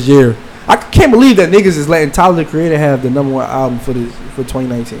come out this year. I can't believe that niggas is letting Tyler the Creator have the #1 album for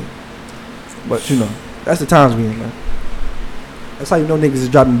 2019. But that's the times we in, man. That's how you know niggas is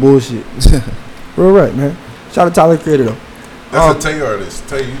dropping bullshit. Real right, man. Shout out to Tyler the Creator though. That's a Tay artist.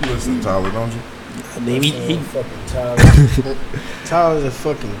 Tay, you listen to Tyler, don't you? He fucking Tyler. Tyler's a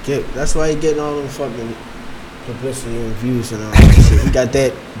fucking kid. That's why he getting all them fucking publicity and views and all that shit. He got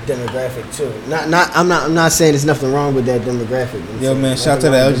that demographic too. I'm not saying there's nothing wrong with that demographic. Yo, man, shout out to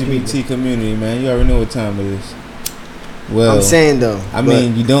the LGBT community, man. You already know what time it is. Well, I'm saying though. I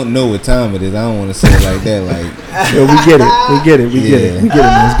mean, you don't know what time it is. I don't want to say it like that. Like, yo, we get it, man.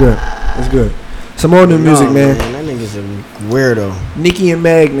 It's good. Some more new music, man. That nigga's a weirdo. Nicki and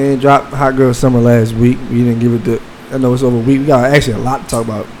Meg, man, dropped Hot Girl Summer last week. We didn't give it I know it's over a week. We got actually a lot to talk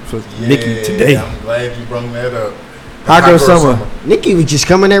about for Nikki today. I'm glad you brought that up. Hot Girl Summer. Nikki was just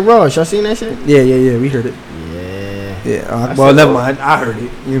coming at Raw. Y'all seen that shit? Yeah. We heard it. Yeah. Well, never mind. I heard it. You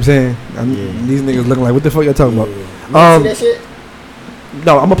know what I'm saying? These niggas looking like, what the fuck y'all talking about? You see that shit?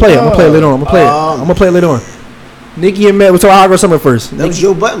 No, I'm gonna play it. I'm gonna play it later on. I'm gonna play it later on. Nikki and Matt. We'll talk Hot Girl Summer first. That was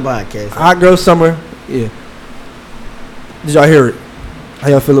Joe Button podcast. Hot Girl Summer. Yeah. Did y'all hear it? How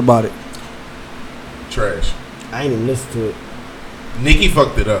y'all feel about it? Trash. I ain't even listen to it. Nikki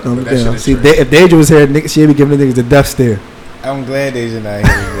fucked it up. But that shit is See, trash. if Deja was here, she'd be giving the niggas the death stare. I'm glad Deja not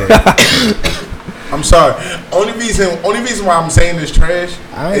here today. I'm sorry. Only reason why I'm saying it's trash.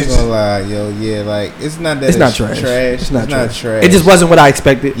 I ain't gonna lie, yo. Yeah, like it's not that It's not trash. It's not trash. It just wasn't what I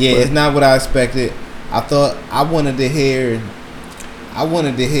expected. Yeah, it's not what I expected. I wanted to hear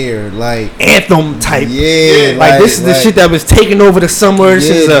like anthem type. Yeah, like this is the shit that was taking over the summer.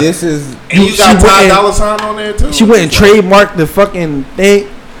 Yeah, this is. And you got Ty Dolla $ign on there too. She went and trademarked the fucking thing.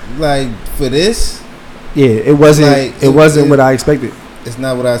 Like for this. Yeah, it wasn't. Like, it wasn't what I expected. It's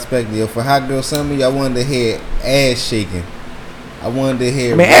not what I expected. Yo, for Hot Girl Summer, I wanted to hear ass shaking. I wanted to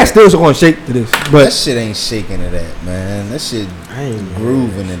hear. Man, ass still going to shake to this, but that shit ain't shaking to that, man. That shit ain't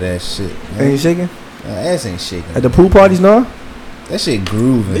grooving to that shit. Man. Ain't shaking. Ass ain't shaking. At the pool parties, no. That shit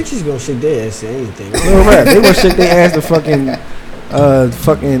grooving. Bitches gonna shake their ass to anything. No rap. They gonna shake their ass to fucking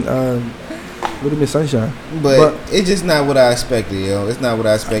Little Miss Sunshine. But it's just not what I expected, yo. It's not what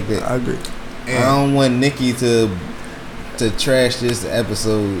I expected. I agree. I don't want Nikki to trash this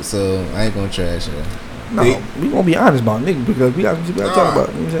episode, so I ain't gonna trash her. No, we gonna be honest about Nikki because we got to talk about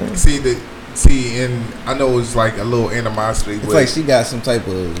it. You know what I'm saying? And I know it's like a little animosity. It's like she got some type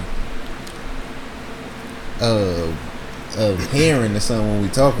of hearing or something when we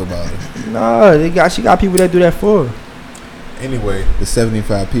talk about it. Nah, she got people that do that for her. Anyway, the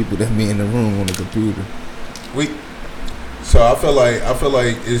 75 people that be in the room on the computer. So I feel like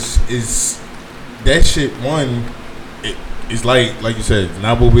it's that shit. One, it's like you said,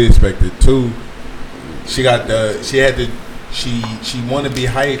 not what we expected. Two, she want to be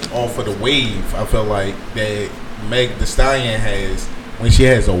hyped off of the wave. I feel like that Meg Thee Stallion has when she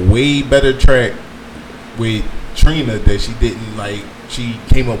has a way better track with Trina that she didn't like. She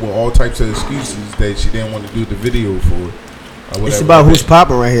came up with all types of excuses that she didn't want to do the video for. It's about who's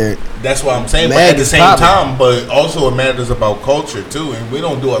popping right here. That's what I'm saying. Meg but at the is same popping. time, but also it matters about culture too. And we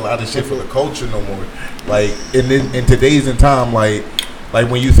don't do a lot of shit for the culture no more. Like in today's time, like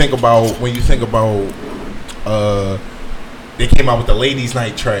when you think about they came out with the Ladies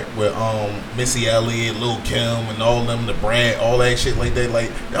Night track with Missy Elliott, Lil Kim, and all them, the Brad, all that shit like that. Like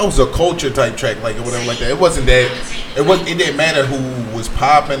that was a culture type track, like or whatever like that. It wasn't that. It didn't matter who was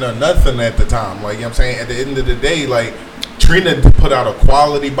popping or nothing at the time. Like you know what I'm saying. At the end of the day, like Trina put out a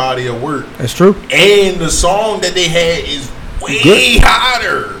quality body of work. That's true. And the song that they had is way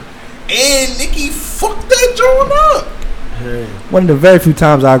hotter. And Nikki fucked that joint up. One of the very few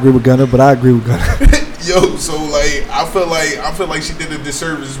times I agree with Gunna, but I agree with Gunna. Yo, so like I feel like she did a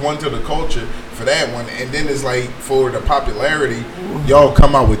disservice one to the culture for that one, and then it's like for the popularity, y'all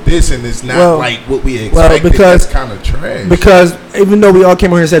come out with this and it's not like what we expected. Well, because that's kind of trash. Because even though we all came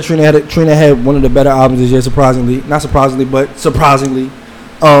here and said Trina had one of the better albums this year, not surprisingly, but surprisingly, you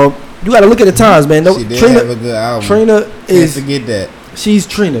got to look at the times, man. She did have a good album. Trina is to get that. She's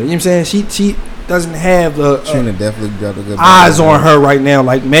Trina. You know what I'm saying? She doesn't have Trina definitely dropped a good eyes on her right now.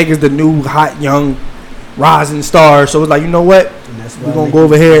 Like Meg is the new hot young rising star. So it's like, you know what? We're gonna go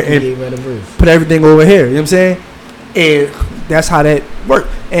over here and put everything over here. You know what I'm saying? And that's how that worked.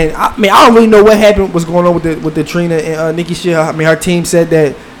 And I don't really know what happened, what's going on with the Trina and Nikki shit. I mean, her team said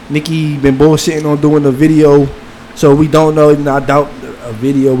that Nikki been bullshitting on doing the video, so we don't know. And I doubt a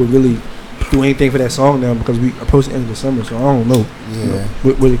video would really do anything for that song now because we approach the end of the summer. So I don't know,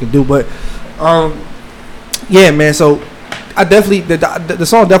 what it can do. But yeah, man. So I definitely the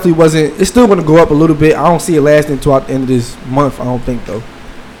song definitely wasn't. It's still gonna go up a little bit. I don't see it lasting throughout the end of this month. I don't think though.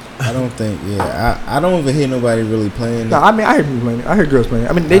 I don't think. Yeah, I don't even hear nobody really playing. No, I mean I heard people playing it. I heard girls playing it.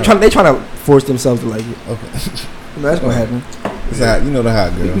 I mean they trying to force themselves to like it. Okay, that's gonna happen. It's hot, you know the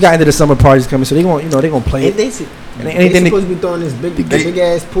hot girls. We got into the summer parties coming, so they gonna play it. They supposed to be throwing this big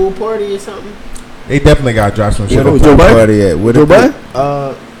ass pool party or something. They definitely got to drop some shit. Where the pool party at? Where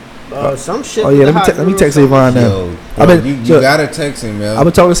the some shit. Oh yeah, let me text Savon now. You gotta text him, yo. I've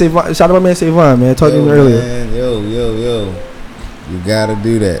been talking to Savon. Shout out my man Savon, man. Talked to him earlier. Man, yo, you gotta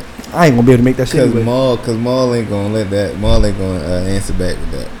do that. I ain't gonna be able to make that shit. Cause Maul ain't gonna let that. Maul ain't gonna answer back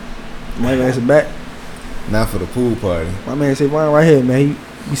with that. Might answer back. Not for the pool party. My man Savon right here, man.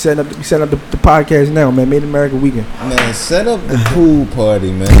 We setting up the podcast now, man. Made America Weekend. Man, set up the pool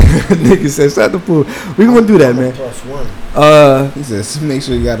party, man. Nigga said set the pool. We gonna do that, man. +1. He says make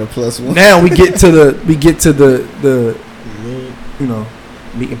sure you got a +1. Now we get to the you know,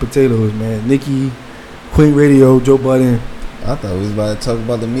 meat and potatoes, man. Nikki, Queen Radio, Joe Budden. I thought we was about to talk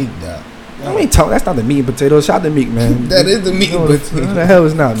about the Meek doc. I mean, that's not the meat and potatoes. Shout out to Meek, man. That is the meat and potatoes. What the hell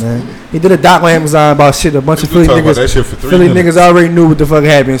is not, man? He did a doc on Amazon about shit. A bunch of Philly niggas. That shit for 3 Philly minutes. niggas already knew what the fuck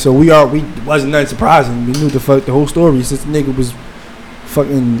happened, so we wasn't nothing surprising. We knew the whole story since the nigga was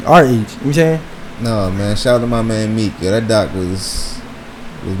fucking our age. You know what I'm saying? No, man. Shout out to my man Meek. Yeah, that doc was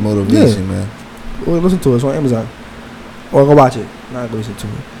motivation, man. Go listen to it. It's on Amazon. Or go watch it. Not go listen to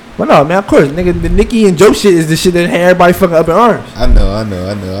it. But no, man, of course, nigga, the Nicki and Joe shit is the shit that had everybody fucking up in arms. I know. You know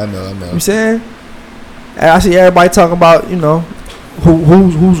what I'm saying? And I see everybody talking about, you know,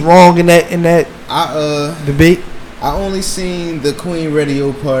 who's wrong in that debate. I only seen the Queen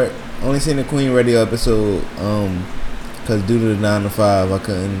Radio part. Only seen the Queen Radio episode. Cause due to the 9 to 5, I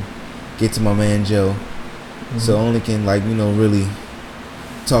couldn't get to my man Joe. Mm-hmm. So only can really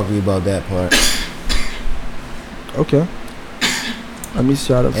talk to you about that part. Okay. Let me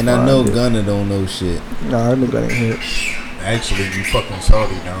shout out. And I know Gunna don't know shit. Nah, I know Gunna ain't here. Actually, you fucking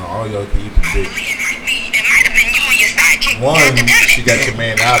salty now. All y'all can eat the dick. One, she got your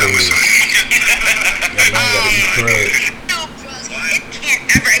man out of here. Y'all know you gotta eat crud. Can't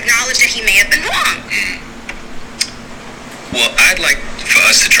ever acknowledge that he may have been wrong. Well, I'd like for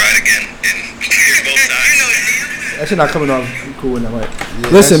us to try it again and hear both sides. That shit not coming off. You cool with that, right? Yeah,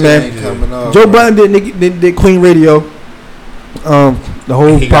 listen, that shit ain't coming man. off, Joe bro. Budden did Queen Radio. The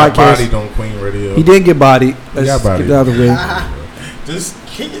whole He podcast. got bodied on Queen Radio. He did get bodied. He Let's got bodied. get that out of the way. Just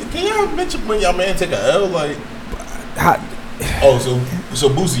can y'all mention when y'all man take a L like? So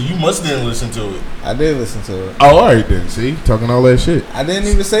Boosie, you must didn't listen to it. I did listen to it. Oh, all right then. See, talking all that shit. I didn't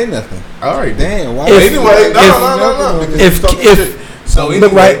even say nothing. All right, damn. Why? Anyway, no.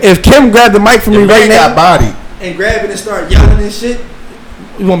 Look, right. If Kim grabbed the mic from me right now, got bodied and grab it and start yelling and shit,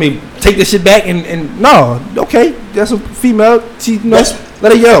 you want me to take this shit back and no? Okay, that's a female. She let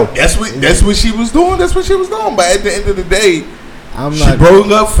her yell. That's what she was doing. That's what she was doing. But at the end of the day, she not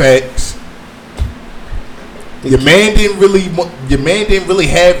brought up facts. Your man didn't really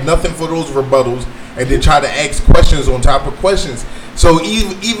have nothing for those rebuttals, and then try to ask questions on top of questions. So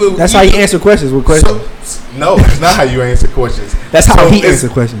even that's how you answer questions with questions. No, it's not how you answer questions. That's how he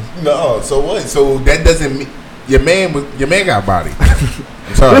answers questions. No, so what? So that doesn't mean your man got bodied.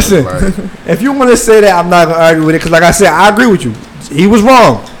 I'm sorry. Listen, if you want to say that, I'm not gonna argue with it because, like I said, I agree with you. He was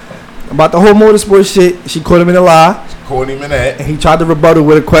wrong about the whole motorsport shit. She caught him in a lie. Caught him in that, and he tried to rebuttal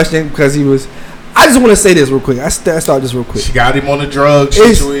with a question because he was. I just want to say this real quick. I start this real quick. She got him on the drug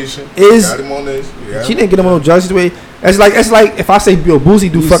situation. Got him on this. Yeah. She didn't get him on no drug situation. It's like if I say Bill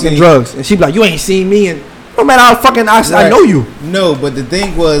Boosie do fucking drugs, and she be like, "You ain't seen me," and no matter how fucking I know you. No, but the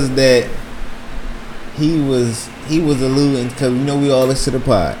thing was that he was alluding because we all listen to the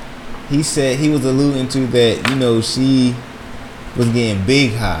pod. He said he was alluding to that she was getting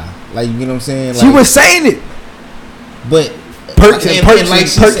big high, like you know what I'm saying. She was saying it, but.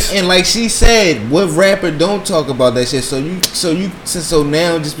 And like she said, what rapper don't talk about that shit? So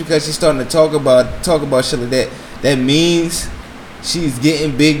now just because she's starting to talk about shit like that, that means she's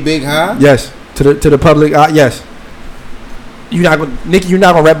getting big high. Yes, to the public. Yes. Nikki, you're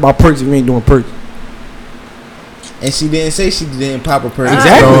not gonna rap about perks if you ain't doing perks. And she didn't say she didn't pop a perk.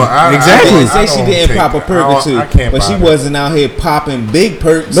 Exactly. Exactly. She didn't say she didn't pop a perk or two. But she wasn't out here popping big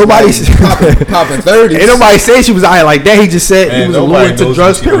perks. Nobody's popping 30s. Ain't nobody saying she was out here like that. He just said he was alluding to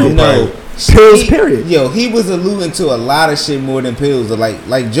drugs. Period. No. Pills. Period. Yo, he was alluding to a lot of shit more than pills.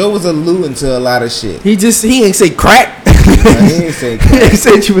 Like Joe was alluding to a lot of shit. He ain't say crack. He ain't say crack. He ain't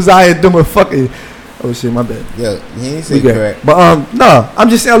say she was out here doing fucking. Oh shit, my bad. Yo, he ain't say crack. But no, I'm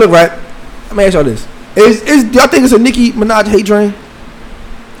just saying. Look, right. Let me ask y'all this. Do y'all think it's a Nicki Minaj hate train?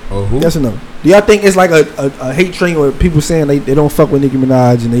 Oh, who? Yes or no? Do y'all think it's like a hate train where people saying they don't fuck with Nicki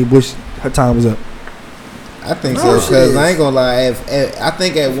Minaj and they wish her time was up? I think so, because I ain't gonna lie. I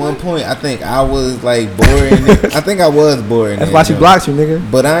think at one point I was like boring. I think I was boring. That's why she blocked you,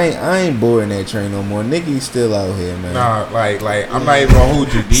 nigga. But I ain't boring that train no more. Nicki's still out here, man. Nah, like I'm not even gonna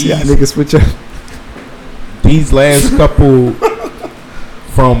hold you. See how niggas switch up. These last couple.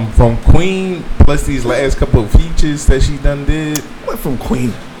 From Queen plus these last couple of features that she done did. What from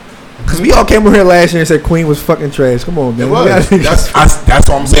Queen? Because we all came over here last year and said Queen was fucking trash. Come on, man. It was. That's what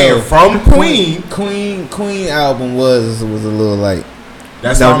I'm saying. Yeah, from Queen album was a little like.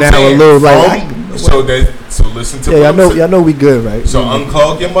 That's what I'm saying. A little like. So listen to. Yeah, y'all know we good, right? So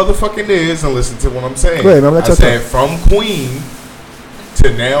unclog your motherfucking ears and listen to what I'm saying. Go ahead, man, I said from Queen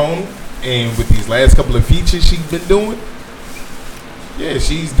to now, and with these last couple of features she's been doing, yeah,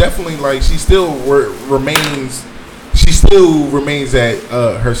 she's definitely like she still remains at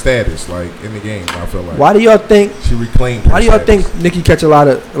her status like in the game. I feel like. Why do y'all think she reclaimed? Why do y'all think Nicki catch a lot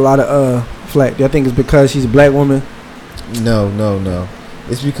of flack? Do y'all think it's because she's a black woman? No.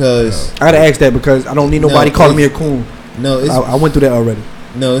 It's because I gotta ask that because I don't need nobody calling me a coon. No, I went through that already.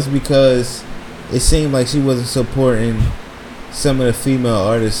 No, it's because it seemed like she wasn't supporting some of the female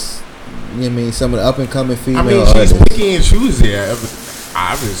artists. You know what I mean? Some of the up and coming female artists. She's picky and choosy,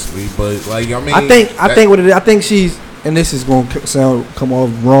 obviously, but like I think what it is, I think she's, and this is gonna come off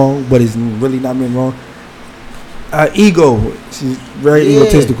wrong, but it's really not meant wrong. Ego. She's very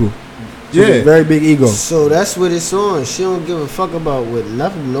egotistical. She's a very big ego. So that's what it's on. She don't give a fuck about what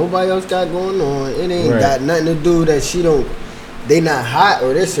nothing nobody else got going on. It ain't got nothing to do that she don't. They not hot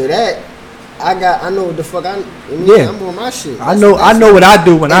or this or that. I know what the fuck I'm on my shit. I know what I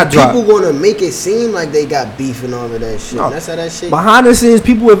do when I drop. People gonna make it seem like they got beef and all of that shit. No. That's how that shit. Behind the scenes,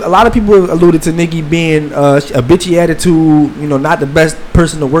 a lot of people have alluded to Nicki being a bitchy attitude. You know, not the best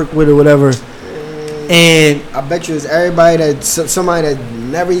person to work with or whatever. And I bet you it's everybody that somebody that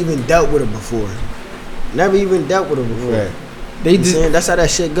never even dealt with her before. Right. They just that's how that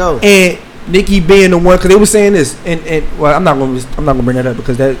shit go. And Nicki being the one, because they were saying this, and well, I'm not gonna bring that up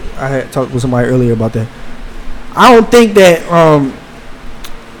because I had talked with somebody earlier about that. I don't think that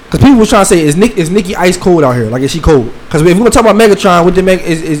because people were trying to say is Nicki ice cold out here? Like, is she cold? Because if we're gonna talk about Megatron, what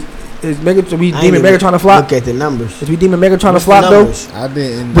is Megatron? We demon Megatron to flop? Look at the numbers. Is we demon Megatron to flop though? I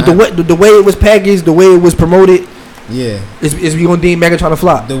didn't. With the way it was packaged, the way it was promoted. Yeah. Is we gonna deem Megatron to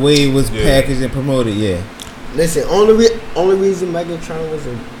flop? The way it was packaged and promoted. Yeah. Listen, only reason Megatron was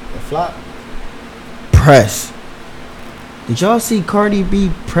a flop. Press. Did y'all see Cardi B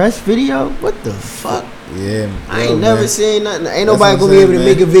press video? What the fuck? Yeah, I ain't never seen nothing. Ain't nobody gonna be able to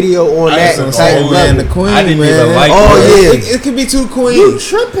make a video on that type level. The queen, I didn't even like it could be two queens. You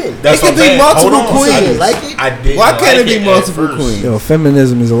tripping? It could be multiple queens. I didn't like it. Why can't it be multiple queens? Yo,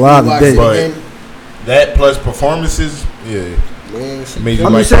 feminism is alive today. But that plus performances, man, I'm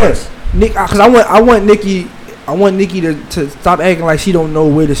just saying, Nick, because I want Nicki to stop acting like she don't know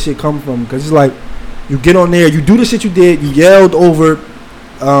where the shit come from. Because it's like, you get on there, you do the shit you did, you yelled over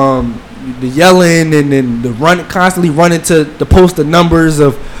the yelling and then the constantly running to post the numbers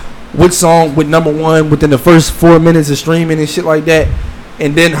of which song with number one within the first 4 minutes of streaming and shit like that,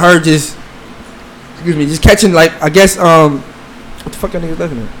 and then her just catching, like, I guess what the fuck y'all niggas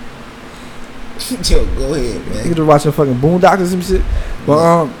laughing at? Yo, go ahead, man. Niggas are watching fucking Boondocks or some shit.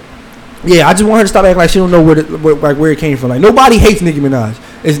 But yeah, I just want her to stop acting like she don't know where it came from. Like, nobody hates Nicki Minaj.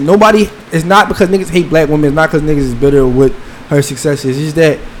 It's not because niggas hate black women. It's not because niggas is bitter with her success. It's just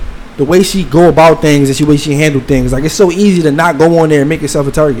that the way she go about things and the way she handle things. Like, it's so easy to not go on there and make yourself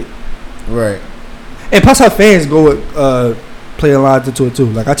a target. Right. And plus her fans go play a lot into it too.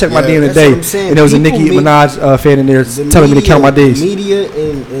 Like, I checked my DM today, and there was a Nicki Minaj fan in there telling me to count my days. Media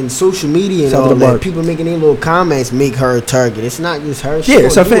and social media and all that. People making their little comments make her a target. It's not just her. Yeah,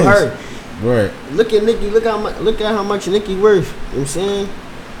 it's her fans. Right. Look at Nicki. Look at how much Nicki worth. You know what I'm saying?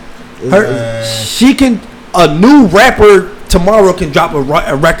 A new rapper tomorrow can drop a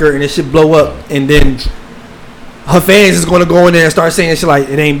record and it should blow up, and then her fans is gonna go in there and start saying shit like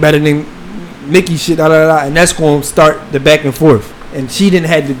it ain't better than Nicki shit, and that's gonna start the back and forth. And she didn't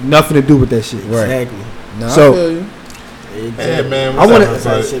have nothing to do with that shit. Right. Exactly. No, so, I feel you. Yeah, man. I want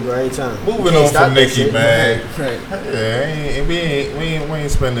moving on from Nicki, man. Yeah, we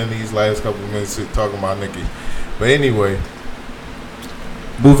ain't spending these last couple of minutes talking about Nicki. But anyway,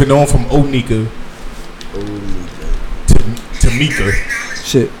 moving on from Onika to Mika.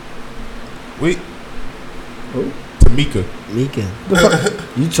 Shit. Wait. Who? To Mika. You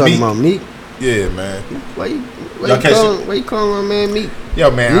talking about Meek? Yeah, man. Why you calling my man Meek?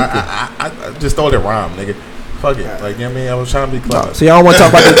 Yo, man, I just thought it rhyme, nigga. Fuck it. Like, you know what I mean? I was trying to be clever. So y'all don't want to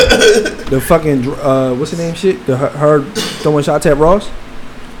talk about the fucking what's the name shit? Her throwing shots at Ross?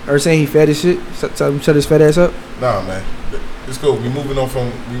 Her saying he fat as shit? Shut his fat ass up? Nah, man. Let's go. We moving on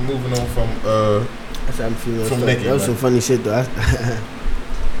from Nicki. That was some funny shit though.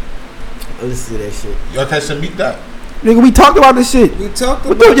 Listen to that shit. Y'all catch some Meek that? Nigga, we talked about this shit. We talked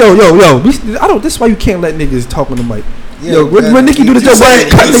about yo. This is why you can't let niggas talk on the mic. Yo, when Nicki do this, cut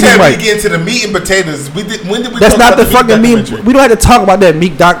niggas mic. We get into the meat and potatoes. When did we? That's talk not about the fucking meme. We don't have to talk about that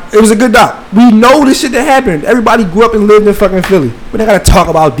Meek doc. It was a good doc. We know the shit that happened. Everybody grew up and lived in fucking Philly. We don't gotta talk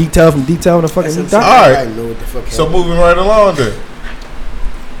about detail in the fucking Meek doc. All right. So moving right along then.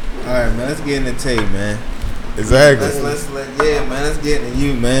 All right, man. Let's get into Tay, man. Exactly. Yeah, man. Let's get into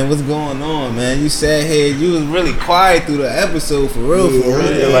you, man. What's going on, man? You sat here. You was really quiet through the episode for real. I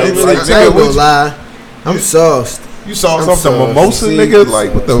ain't gonna lie. I'm sauced. You sauced off the mimosa, nigga?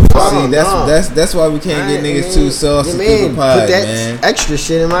 Like, what the fuck? See, that's why we can't get niggas too sauced to keep pie, put that man. extra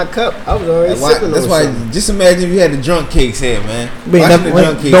shit in my cup. I was already sipping on That's why. something. Just imagine if you had the drunk cakes here, man.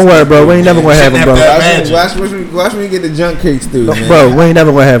 Don't worry, bro. We ain't never gonna have them, bro. Watch me get the junk cakes through, man. Bro, we ain't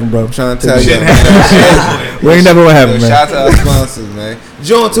never gonna have them, bro. I'm trying to tell you. We ain't never gonna have them, man. Shout out to our sponsors, man.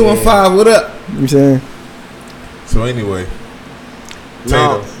 John 215, what up? You saying? So anyway,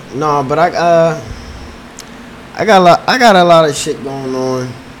 no, but I got a lot of shit going on. You know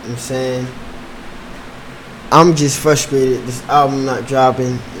what I'm saying? I'm just frustrated. This album not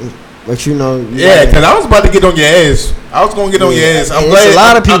dropping. But you know. Yeah, because I was about to get on your ass. I was going to get on your ass. I'm glad. It's a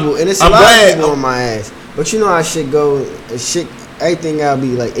lot of people. And it's a lot of people on my ass. But you know how shit go. Everything gotta be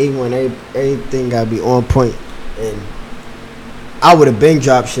like A1. Everything gotta be on point. And I would have been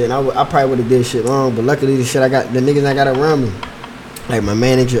dropped shit. And I probably would have did shit wrong. But luckily the niggas I got around me. Like my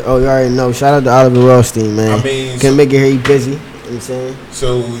manager, you already know. Shout out to Oliver Rothstein, man. I mean, can't make it here, he busy. You know what I'm saying?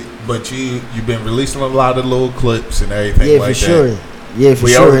 So, but you've been releasing a lot of little clips and everything yeah, like for sure. that. Yeah, for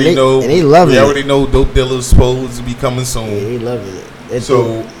we sure. Already know, and they loving it. We already know Dope Dealer's supposed to be coming soon. Yeah, they loving it.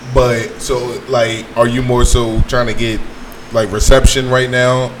 So, like, are you more so trying to get like reception right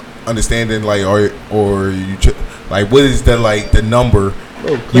now? Understanding like, or you like, what is the number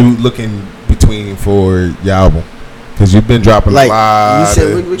you looking between for your album? Because you've been dropping a lot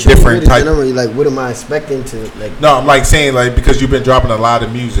of different types. Like, what am I expecting to like? No, I'm like saying like because you've been dropping a lot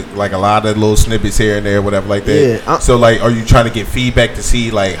of music, like a lot of little snippets here and there, whatever like that. Yeah. So like, are you trying to get feedback to see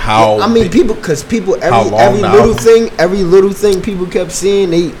like how? Yeah, I mean, people every little thing people kept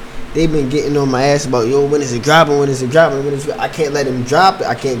saying they've been getting on my ass about when is it dropping? I can't let them drop it.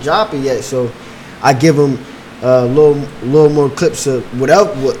 I can't drop it yet. So I give them a little more clips of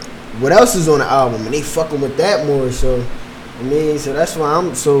what else is on the album, and they fucking with that more. So I mean, so that's why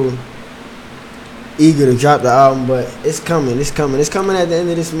I'm so eager to drop the album. But it's coming at the end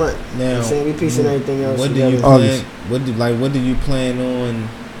of this month. Now, you know what I'm saying, we piecing everything else. What do you plan? What do you plan on?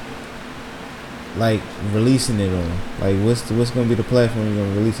 Like releasing it on? Like what's gonna be the platform you're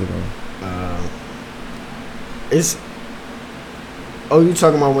gonna release it on? You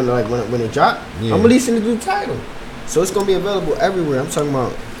talking about when it drop? Yeah. I'm releasing the new title, so it's gonna be available everywhere. I'm talking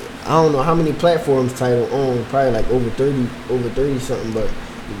about. I don't know how many platforms title on, probably like over 30 something. But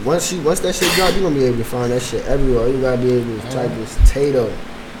once that shit drop, you gonna be able to find that shit everywhere. You gotta be able to type this Tato,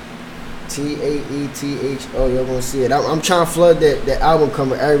 Taetho. Y'all gonna see it. I'm trying to flood that album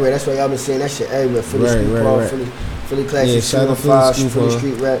cover everywhere. That's why y'all been seeing that shit everywhere. Philly Classic, Philly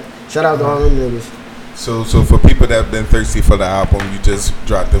Street Rap. Shout out to all them niggas. So for people that have been thirsty for the album, you just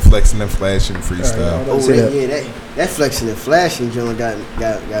dropped the Flexing and Flashing freestyle. That Flexing and Flashing joint got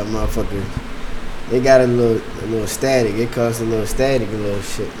motherfuckers. They got a little static. It caused a little static, a little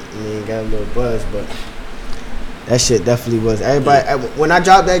shit. I mean, got a little buzz, but that shit definitely was. Everybody, when I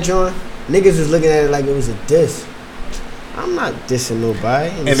dropped that joint, niggas was looking at it like it was a diss. I'm not dissing nobody.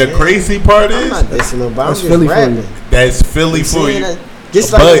 And the crazy part is, I'm not dissing nobody. That's Philly for you. That's Philly for you.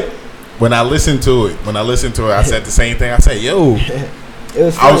 But when I listened to it, I said the same thing. I said, yo,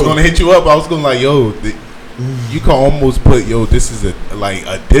 I was gonna hit you up. I was gonna like, yo, you can almost put, yo, this is a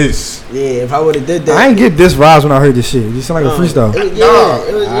diss. Yeah, if I would have did that, I ain't get this vibes when I heard this shit. You sound like a freestyle. It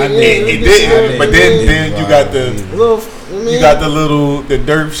didn't. But then you got the the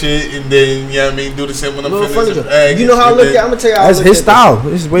derp shit, and then you know what I mean, do the same when I'm finished. You know how I look at? I'm gonna tell you how that's his style.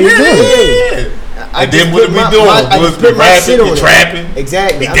 This is what he's doing. And then what we doing? Was the rapping, the trapping,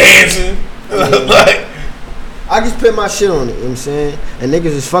 exactly, dancing. I just put my shit on it, you know what I'm saying? And niggas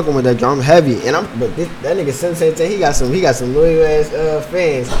is fucking with that drum heavy. But that nigga Sensei, he got some loyal ass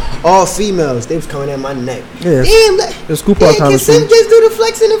fans. All females, they was coming at my neck. Yeah. Damn, like, the scoop out time. Can Sim just do the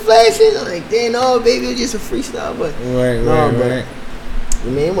flexing and flashing? I'm like, damn, no, baby, it's just a freestyle. But right. I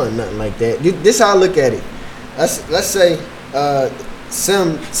mean, it wasn't nothing like that. This how I look at it. Let's say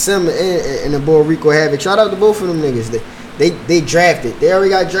Sim and the boy Rico Havoc. Shout out to both of them niggas. They drafted. They already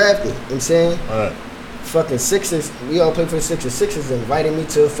got drafted. You know what I'm saying? All right. Fucking Sixers, we all play for the Sixers. Sixers invited me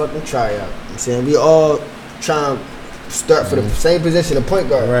to a fucking tryout. You know what I'm saying? We all trying to start for the same position, the point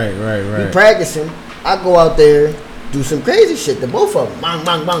guard. Right. We practicing. I go out there, do some crazy shit to both of them. Bang,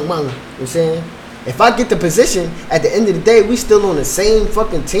 bang, bang, bang. You know what I'm saying? If I get the position, at the end of the day, we still on the same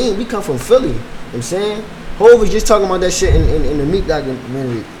fucking team. We come from Philly. You know what I'm saying? Hov was just talking about that shit in the Meek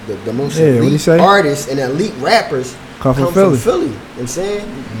documentary. The most elite artists and elite rappers come from Philly. You know what I'm saying?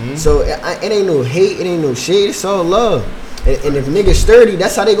 Mm-hmm. So it ain't no hate, it ain't no shade, it's all love. And if niggas sturdy,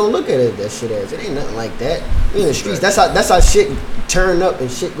 that's how they gonna look at it. That shit as it ain't nothing like that. We in the streets. That's how shit turn up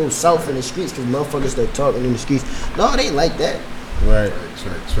and shit go south in the streets because motherfuckers start talking in the streets. No, it ain't like that. Right.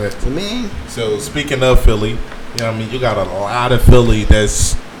 I mean, so speaking of Philly, you know what I mean, you got a lot of Philly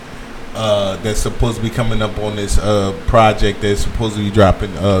that's supposed to be coming up on this project that's supposed to be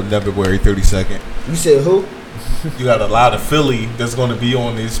dropping February 32nd. You said who? You got a lot of Philly that's going to be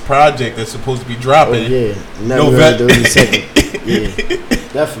on this project that's supposed to be dropping. Oh, yeah, November 32nd. Yeah,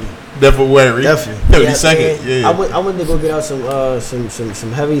 definitely. February 32nd. Yeah. I went to go get out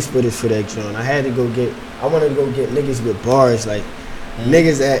some heavy spitters for that joint. I wanted to go get niggas with bars, like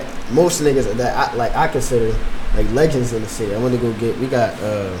niggas that most niggas that I consider like legends in the city. I wanted to go get. We got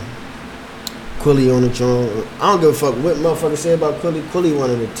Quilly on the joint. I don't give a fuck what motherfuckers say about Quilly. Quilly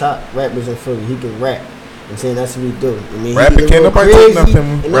one of the top rappers in Philly. He can rap. I'm saying that's what he do. I mean, rapping can't nobody take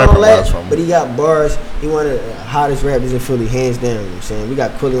nothing rapping bars from him. But he got bars. He one of the hottest rappers in Philly, hands down. You know what I'm saying? We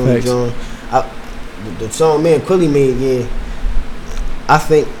got Quilly on the joint. The song man Quilly made, yeah. I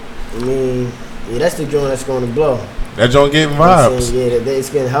think, that's the joint that's going to blow. That joint getting vibes. It's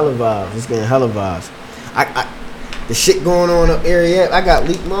getting hella vibes. It's getting hella vibes. The shit going on up area. I got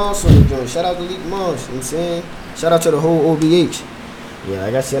Leak Moss on the joint. Shout out to Leak Moss. You know what I'm saying? Shout out to the whole OBH. Yeah,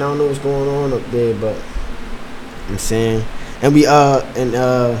 like I said, I don't know what's going on up there, but I'm saying, and we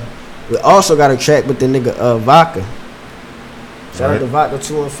also got a track with the nigga Vodka. Shout out to Vodka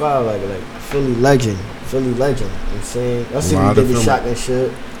 215, like Philly legend. You know what I'm saying? Y'all see me did the shotgun shit. You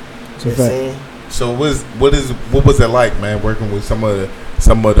know what I'm saying? So what was it like, man, working with some of the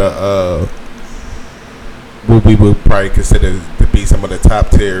what we would probably consider to be some of the top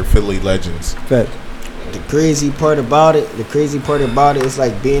tier Philly legends? Fact. The crazy part about it is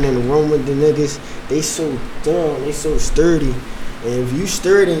like being in the room with the niggas. They so dumb, they so sturdy. And if you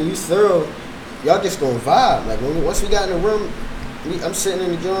sturdy and you thorough, y'all just gonna vibe. Like once we got in the room, I'm sitting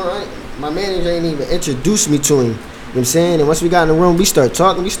in the joint. My manager ain't even introduced me to him. You know what I'm saying? And once we got in the room, we start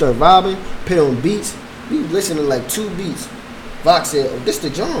talking, we start vibing, put on beats. We listening to like 2 beats. Vox said, "Oh, this the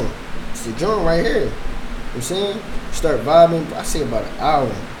joint. It's the joint right here." You know what I'm saying? Start vibing. I say about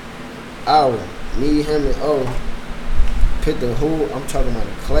an hour. Me, him, and put the whole. I'm talking about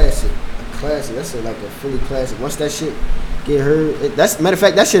a classic. That's like a Philly classic. Once that shit get heard, matter of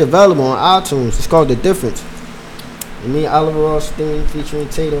fact, that shit available on iTunes. It's called The Difference. And me, Oliver Austin featuring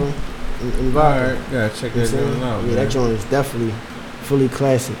Tato and Vodka. Alright, yeah, check that joint out. Yeah, that joint is definitely Philly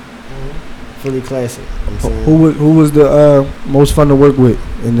classic. Philly classic. I'm saying. Who was the most fun to work with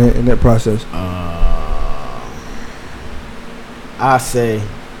in that process? I say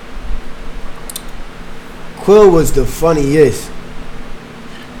Quill was the funniest.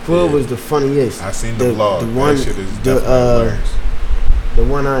 Was the funniest. I seen the vlog. The one, that shit is definitely the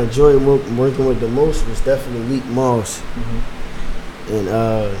one I enjoyed working with the most was definitely Leak Moss and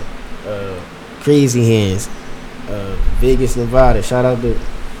Crazy Hands, Vegas, Nevada. Shout out to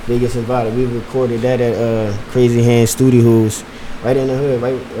Vegas, Nevada. We recorded that at Crazy Hands Studios, right in the hood,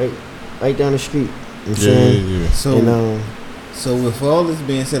 right down the street. You know what I'm saying? Yeah. So with all this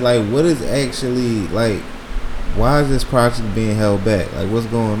being said, like, what is actually like? Why is this project being held back? Like, what's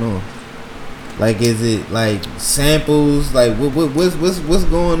going on? Like, is it like samples? Like, what's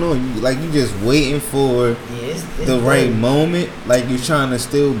going on? You just waiting for the right moment? Like, you trying to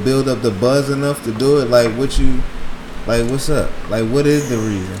still build up the buzz enough to do it? Like, what's up? Like, what is the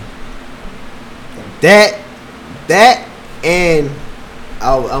reason? That and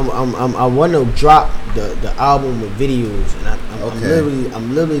I want to drop the album with videos, and I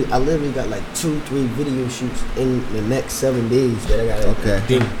literally got like 2-3 video shoots in the next 7 days that I got. Okay.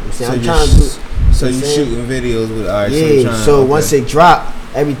 Do. I'm trying to do. So you shooting videos with Yeah. So once it drop,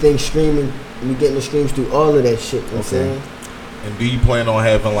 everything streaming, we getting the streams through all of that shit. You know what I'm saying? And do you plan on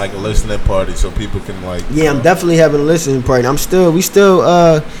having like a listening party so people can like? Yeah, I'm definitely having a listening party. We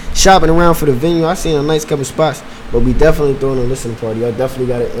still shopping around for the venue. I seen a nice couple spots, but we definitely throwing a listening party. Y'all definitely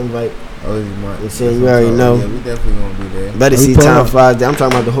got to invite. Oh, you might. You saying you already know. Yeah, we definitely gonna be there. Better see time flies. I'm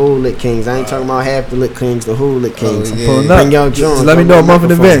talking about the whole Lit Kings. I ain't talking about half the Lit Kings. The whole Lit Kings. Bring y'all Just let me know a month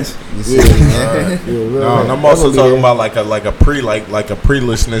in advance. And I'm also talking about like a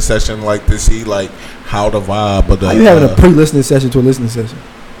pre-listening session, like to see like how the vibe of the. How you having a pre-listening session to a listening session?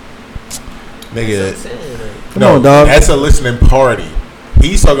 Nigga, come on, dog. That's a listening party.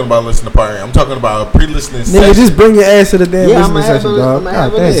 He's talking about listening party. I'm talking about a pre-listening session. Nigga, just bring your ass to the damn listening session, dog. I'm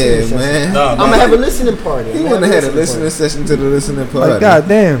gonna have a listening party. He wanna have a listening session to the listening party. Like,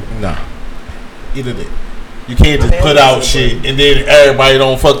 goddamn. Nah. Either that. You can't just put out shit and then everybody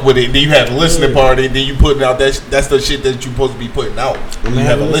don't fuck with it. And then you have a listening party and then you putting out that's the shit that you're supposed to be putting out. You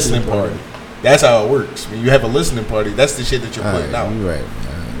have a listening party. That's how it works. When you have a listening party, that's the shit that you're putting out. You right, man.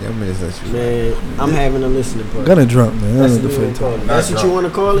 Man, I'm having a listening party. Gonna drunk, man. That's what you want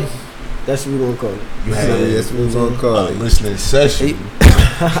to call it. That's what we gonna call it. You had that's what we gonna call it. Listening session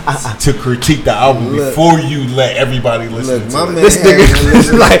to critique the album before you let everybody listen to it. This nigga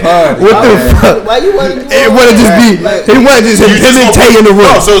is like, what the fuck? Why you want to? It want to just be. He want to just him and Tay in the room.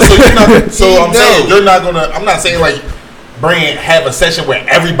 No, so you're not. So I'm saying you're not gonna. I'm not saying like. Have a session where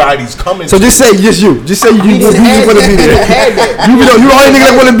everybody's coming. So just say just you. Just say you just want to be there. You the only nigga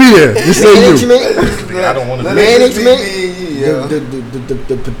that want to be there. Just say you. I don't want to. Management,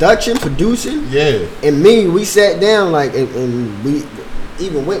 the production, producing. Yeah. And me, we sat down like and we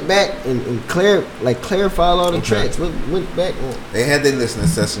even went back and clarified all the tracks. Went back. They had their listening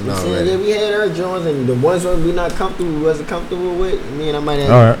session already. Yeah, we had our joints and the ones that we wasn't comfortable with. Me and I might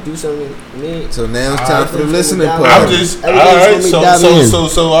have to do something. So now it's time for the listening part. I'm just all right. So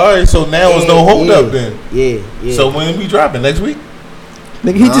all right. So now it's no hold up then. Yeah. So when we dropping next week?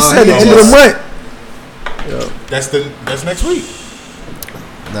 Nigga, he just said the end of the month. That's next week.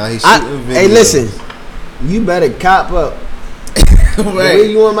 Nah, he's shooting videos. Hey, listen, you better cop up. The way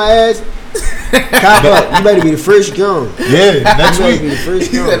you on my ass, cop up. You better be the first gun. Yeah, next week. Be the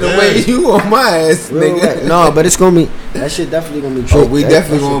first gun. The way you on my ass, nigga. No, but it's gonna be that shit. Definitely gonna be crazy. Oh, we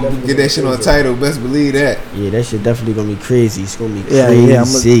definitely gonna get that shit on title. Best believe that. Yeah, that shit definitely gonna be crazy. It's gonna be crazy. Yeah.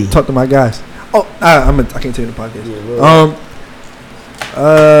 I'm gonna talk to my guys. Oh, I can't tell you the podcast.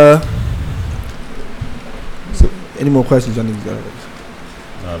 So any more questions y'all niggas got?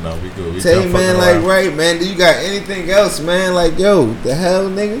 No, we good. Tay, man, like, right, man. Do you got anything else, man? Like, yo, the hell,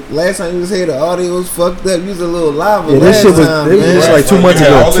 nigga? Last time you was here, the audio was fucked up. You was a little lava. Yeah, this shit was like 2 months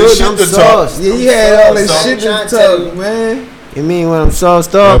ago. All this shit to talk. Yeah, you had all this shit to talk, man. You mean when I'm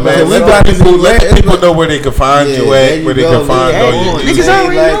sauced up? Man, let people know where they can find you at, where they can find all your niggas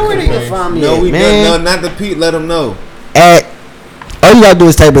already know where they can find me. No, we don't. No, not the Pete. Let them know. All you gotta do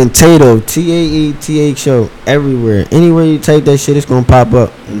is type in Tato, TAETH show everywhere. Anywhere you type that shit, it's gonna pop up. You know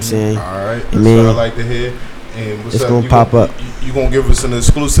what I'm saying? Alright, that's what I like to hear. And what's it's up? Gonna pop up. You gonna give us an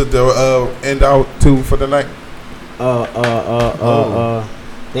exclusive to end out to for the night?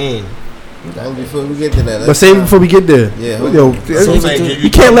 Damn. Before we get to that, but save it before we get there. Yeah, yo, you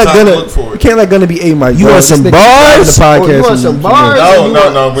can't let Gunna be A Mike. You want some bars? You want some bars?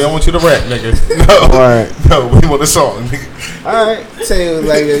 No, we don't want you to rap, nigga. No, alright. No, we want a song, nigga. Alright. Say it was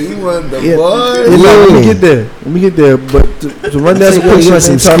like you want the bars. Let me get there. But to run that some quick shit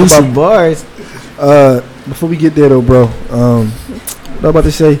and talk about bars. Before we get there though, bro. What I'm about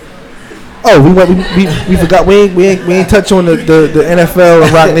to say. Oh, we forgot we ain't touch on the NFL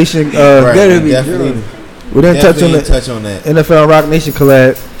and Rock Nation. Definitely. We didn't touch on that NFL and Rock Nation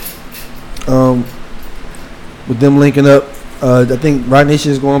collab. With them linking up, I think Rock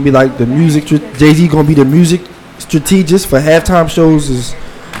Nation is going to be like the music. Jay-Z going to be the music strategist for halftime shows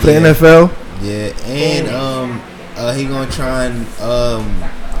for the NFL. Yeah, and he going to try and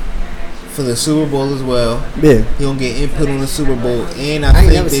for the Super Bowl as well. Yeah, he gonna get input on the Super Bowl, and I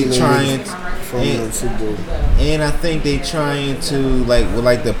think they trying. And I think they trying to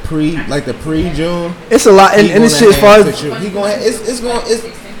like the pre June. It's a lot, and this shit as far as he gonna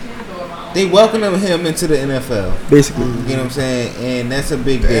they welcoming him into the NFL basically. You know what I'm saying, and that's a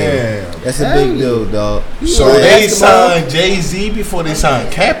big deal. That's a big deal, dog. So they signed Jay-Z before they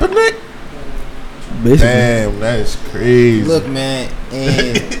signed Kaepernick. Basically. Damn, that's crazy. Look, man,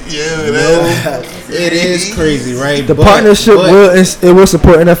 and it is crazy, right? The partnership will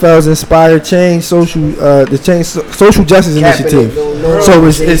support NFL's Inspire Change social justice initiative. So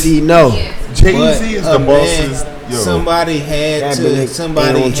it's Jay-Z is the boss. Somebody had to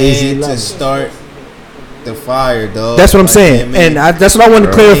start the fire, dog. That's what I'm saying, and that's what I want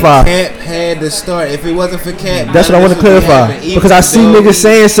to clarify. Cap had to start. If it wasn't for Cap, that's what I want to clarify because I see niggas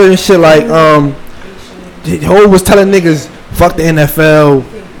saying certain shit like Ho was telling niggas fuck the NFL,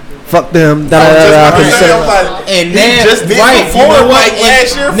 fuck them, and then just right, you know what?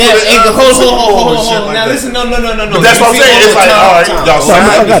 Last year, hold. Now listen, no. But that's what I'm saying. It's like, all right, y'all.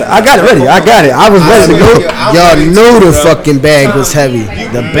 I got it ready. I was ready to go. Y'all knew the fucking bag was heavy.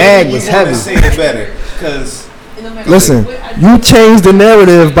 The bag was heavy. Say it better, cause listen, you changed the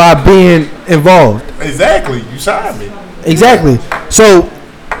narrative by being involved. Exactly, you signed me. Exactly. So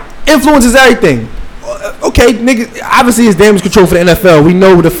influence is everything. Okay, nigga, obviously it's damage control for the NFL. We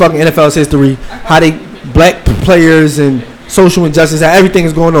know the fucking NFL's history, how they black players and social injustice, how everything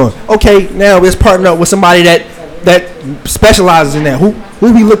is going on. Okay, now let's partner up with somebody that specializes in that. Who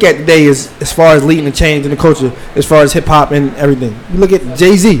we look at today is as far as leading the change in the culture, as far as hip hop and everything. We look at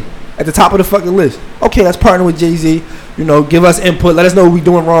Jay-Z. at the top of the fucking list. Okay, let's partner with Jay-Z. You know, give us input. Let us know what we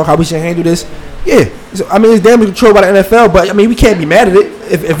doing wrong, how we should handle this. Yeah, so, I mean, it's damage controlled by the NFL, but I mean, we can't be mad at it.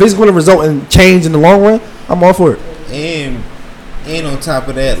 If it's going to result in change in the long run, I'm all for it. And on top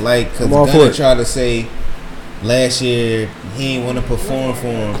of that, like, because Gunna tried to say last year he ain't want to perform for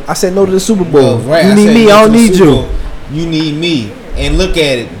him. I said no to the Super Bowl. Well, right, you need me, I don't need you. You need me. And look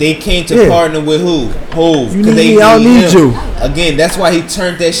at it. They came to partner with who? Hove. You need me, I don't need you. Again, that's why he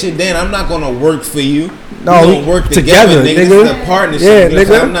turned that shit down. I'm not going to work for you. No, we gonna work together, nigga. This is a partnership. Yeah,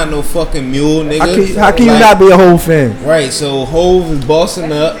 nigga. I'm not no fucking mule, nigga. How can you not be a Hove fan? Right, so Hove is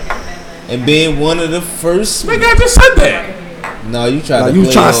bossing up and being one of the first. Nigga, I just said that. No, you trying to you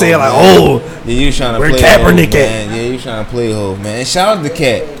play trying to say it like, oh, yeah, you trying to where play Kaepernick Hove, man. Yeah, you trying to play Hove, man. And shout out to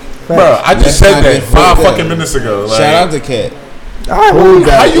Cat. Bro, I just said that 5 fucking minutes ago. Like, shout out to Cat.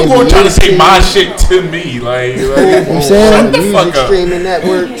 How you gonna try to say my shit to me? Like you saying? Shut the fuck up. Streaming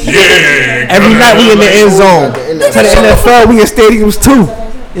networks. Yeah. Every night we in the end zone. To the NFL, we in stadiums too. You know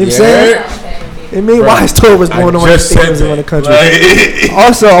what I'm saying? And meanwhile, his tour was going on in stadiums around the country.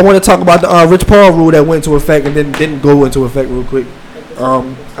 Also, I want to talk about the Rich Paul rule that went into effect and then didn't go into effect real quick.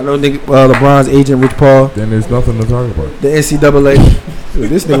 I know LeBron's agent Rich Paul. Then there's nothing to talk about. The NCAA.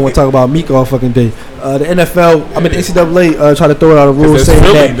 This nigga want to talk about Meek all fucking day. The NFL, the NCAA tried to throw out a rule saying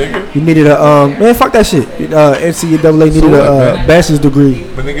that you needed a man, fuck that shit. NCAA needed a bachelor's degree.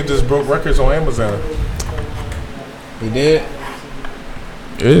 But nigga just broke records on Amazon. He did?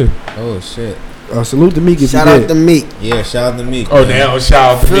 Yeah. Oh shit. Salute to Meek. Shout out to Meek. Yeah, shout out to Meek. Oh damn,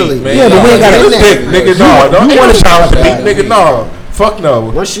 shout out to Meek, man. Yeah, but we ain't got to nigga. No, you want to shout out to Meek, nigga? No. Fuck no.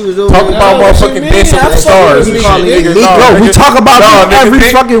 Once she was over talk about motherfucking Dancing with the Stars. We talk about him every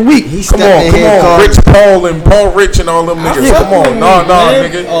fucking week. Come on. Rich Paul and Paul Rich and all them niggas. Come on. No,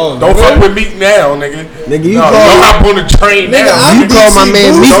 nigga. Don't fuck with Meek now, nigga. Nigga, you don't hop on the train now. You call my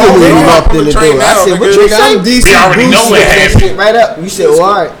man Meek when you walked in the door. I said, what you say? We already know what happened. Right up. You said, well,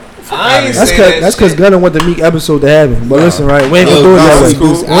 all right. That's because Gunna want the Meek episode to happen. But listen, right, we ain't gonna do it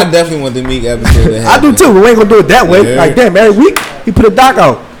that way. I definitely want the Meek episode to happen. I do too, but we ain't gonna do it that way. Like damn, every week he put a doc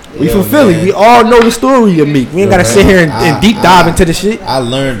out. We from Philly. We all know the story of Meek. We ain't gotta sit here and deep dive into the shit. I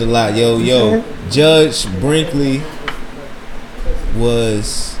learned a lot, yo. Judge Brinkley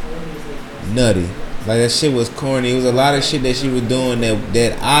was nutty. Like that shit was corny. It was a lot of shit that she was doing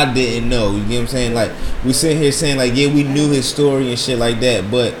that I didn't know. You get what I'm saying? Like we sitting here saying like, yeah, we knew his story and shit like that,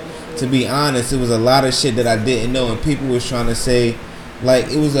 but to be honest, it was a lot of shit that I didn't know, and people was trying to say, like,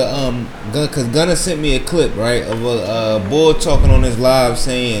 it was a because Gunna sent me a clip, right, of a boy talking on his live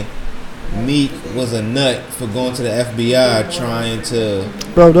saying Meek was a nut for going to the FBI trying to.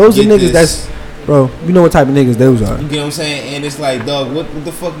 Bro, those are niggas that's. Bro, you know what type of niggas those are. You get what I'm saying? And it's like, dog, what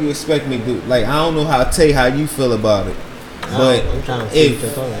the fuck you expect me to do? Like, I don't know how to tell you how you feel about it, but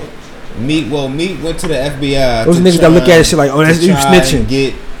if Meek went to the FBI. Those niggas that look at it shit like, oh, that's you snitching.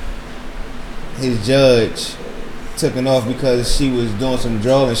 Get his judge taken off because she was doing some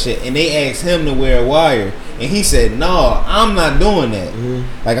drug and shit, and they asked him to wear a wire, and he said, "No, I'm not doing that.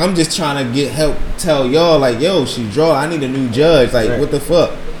 Like, I'm just trying to get help. Tell y'all, like, yo, she draw. I need a new judge. Like, what the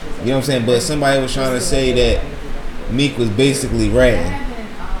fuck? You know what I'm saying?" But somebody was trying to say that Meek was basically ratting.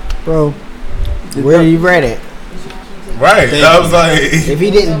 Bro, where did he rat at? Right. I was like, if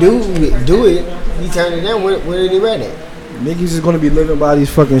he didn't do it, he turned it down. Where did he rat at? Niggas is gonna be living by these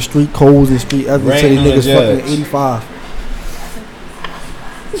fucking street codes and street ethics till these niggas fucking 85.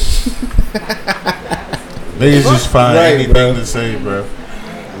 Niggas just find anything to say, bro.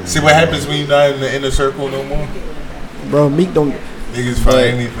 See what happens when you're not in the inner circle no more? Bro, Meek don't. Niggas find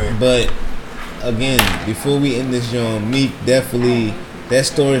anything. But again, before we end this joint, Meek definitely his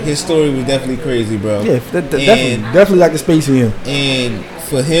story was definitely crazy, bro. Yeah, definitely like the space for him. And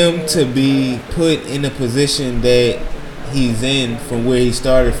for him to be put in a position that he's in from where he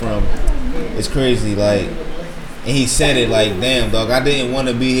started from, it's crazy. Like, and he said it like, damn, dog, I didn't want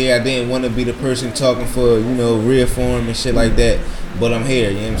to be here. I didn't want to be the person talking for, reform and shit like that. But I'm here,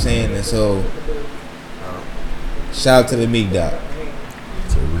 you know what I'm saying? And so, shout out to the Meek Doc.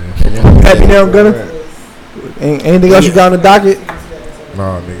 Happy now, Gunna? Anything else you got on the docket?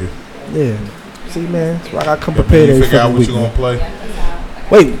 Nah, nigga. Yeah. See, man, that's why I come prepared every figure out what week, you gonna play.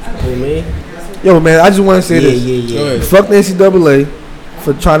 Wait. For me? Yo, man, I just want to say this. Yeah. Fuck the NCAA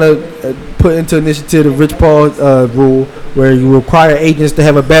for trying to put into initiative the Rich Paul rule where you require agents to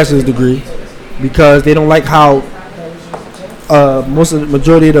have a bachelor's degree because they don't like how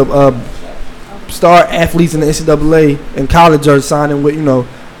majority of the star athletes in the NCAA and college are signing with,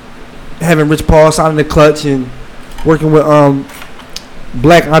 having Rich Paul signing the clutch and working with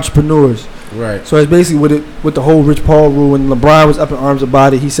black entrepreneurs. Right. So it's basically with the whole Rich Paul rule. When LeBron was up in arms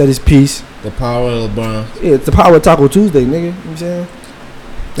about it, he said his piece. The power of LeBron. Yeah, it's the power of Taco Tuesday, nigga. You know what I'm saying?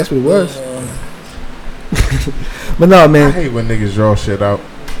 That's what it was. But no, man. I hate when niggas draw shit out.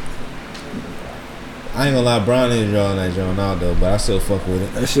 I ain't gonna lie, Bron is drawing that joint out though, but I still fuck with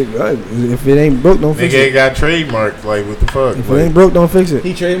it. That shit, if it ain't broke, don't fix it. Nigga ain't got trademarked. Like, what the fuck? If it ain't broke, don't fix it.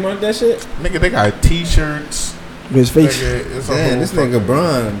 He trademarked that shit? Nigga, they got T-shirts. With his face. Damn, this nigga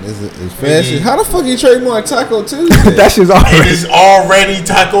Bron is fast. How the fuck you trademark Taco Tuesday? That shit's already. It is already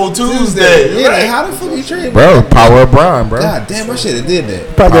Taco Tuesday. Yeah, like, how the fuck you trademark? Bro, power of Bron, bro. God damn, I should have did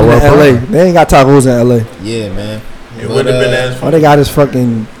that. Probably in LA. They ain't got tacos in LA. Yeah, man. It would have been as. All they got is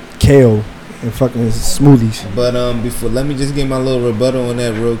fucking kale and fucking smoothies. But before, let me just get my little rebuttal on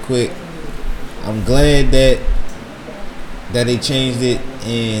that real quick. I'm glad that they changed it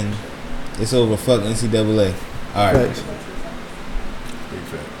and it's over. Fuck NCAA. All right. Big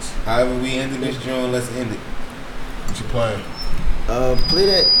facts. However, we ended this joint. Let's end it. What you playing? Play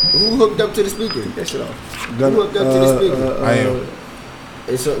that. Who hooked up to the speaker? That shit off. Who hooked up to the speaker? I am.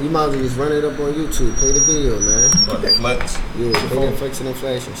 So you might as well just run it up on YouTube. Play the video, man. What, Flex? Yeah, play that flexing and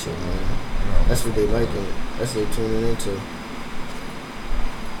flashing shit, man. That's what they liking. That's what they tuning into.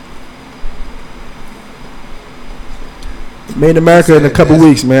 Made in America in a couple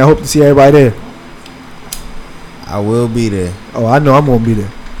weeks, man. I hope to see everybody there. I will be there. Oh, I know I'm gonna be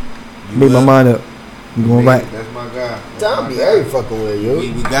there. Made my mind up. We going back. That's my guy. Tom be every fucking way, yo.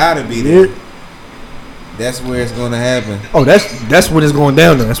 We gotta be there. That's where it's gonna happen. Oh, that's when it's going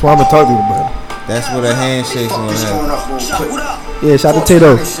down there. That's why I'm gonna talk to you about it. That's where the handshake's gonna happen. Yeah, shout out to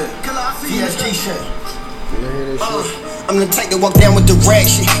Tato. I'm the type to walk down with the rag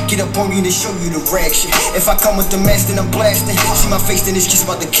shit. Get up on you to show you the rag shit. If I come with the mask, then I'm blasting. See my face, then it's just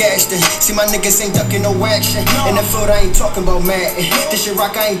about the cash then. See my niggas ain't ducking no action. In the field, I ain't talking about Madden. This shit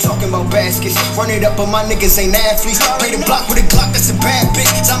rock, I ain't talking about baskets. Run it up, but my niggas ain't athletes. Play the block with a Glock, that's a bad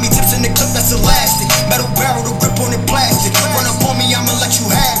bitch. Zombie tips in the clip, that's elastic. Metal barrel, the grip on it plastic. Run up on me, I'ma let you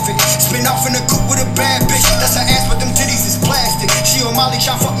have it. Spin off in the coupe with a bad bitch. That's her ass, but them titties is plastic. She on Molly,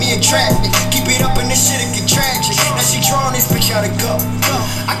 try fuck me in traffic. Keep it up in this shit, it get traction. Now she drawing this bitch out of go.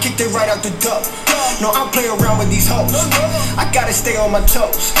 I kicked it right out the door. No, I'm playing around with these hoes. I gotta stay on my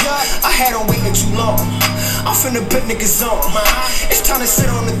toes. I had them waiting too long. I'm finna put niggas on. It's time to sit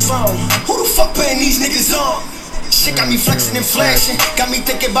on the throne. Who the fuck putting these niggas on? Shit got me flexing and flashing. Got me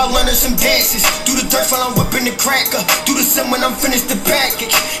thinking about learning some dances. Do the dirt while I'm whipping the cracker. Do the sim when I'm finished the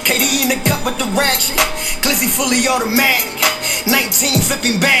package. KD in the cup with the ratchet. Glizzy fully automatic. 19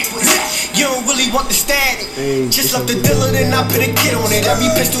 flipping backwards. You don't really want the static. Just left the dealer, then I put a kid on it. Every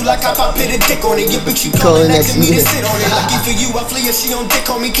pistol like I pop, put a dick on it. Your bitch, you calling, asking me to sit on it. Lucky for you, I flee her, she on dick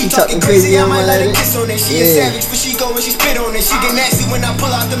on me. Keep talking crazy, I might let her kiss on it. She a savage, but she go and she spit on it. She get nasty when I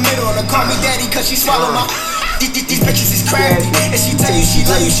pull out the middle on her. Call me daddy, cause she swallow my. These bitches is crafty. And she tell you she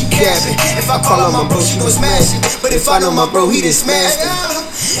love you, she capping. If I call her my bro, she gon' smash it. But if I know my bro, he done smashed it.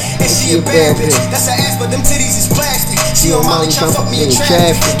 And she a bad bitch. That's her ass, but them titties is plastic. She on Molly, try fuck me in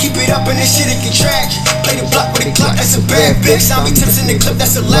traffic. Keep it up in this shit, it get traction. Play the block with a Glock, that's a bad bitch. Zombie tips in the clip,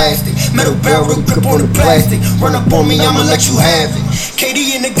 that's elastic. Metal barrel, grip on the plastic. Run up on me, I'ma let you have it.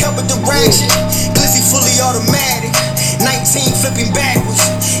 KD in the cup with the ratchet. Glizzy fully automatic. 19 flipping backwards.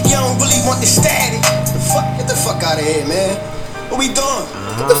 You don't really want the static. Get the fuck out of here, man. What we doing?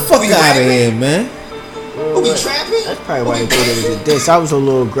 Get the fuck out of here, man. What we trapping? That's probably why they thought it was a diss. I was a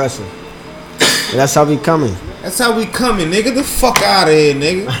little aggressive. But that's how we coming. That's how we coming, nigga. The fuck out of here,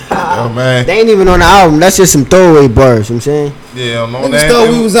 nigga. Oh, man. They ain't even on the album. That's just some throwaway bars, you know what I'm saying? Yeah, I'm on Niggas that. thought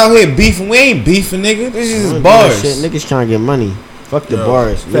we was out here beefing. We ain't beefing, nigga. This is just bars. Shit. Niggas trying to get money. Fuck the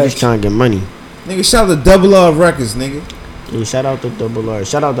bars. Niggas trying to get money. Nigga, shout out to Double R Records, nigga. Yeah, shout out to Double R.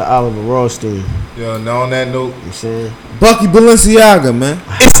 Shout out to Oliver Rothstein. Yo, now on that note, You know what I'm saying? Bucky Balenciaga, man.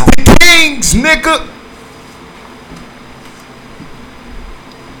 it's the Kings, nigga.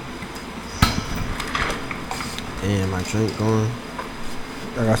 Damn, my drink going.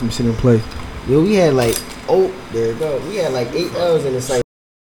 I got some shit in play. Yo, we had like, there it go. We had like 8 L's in the site.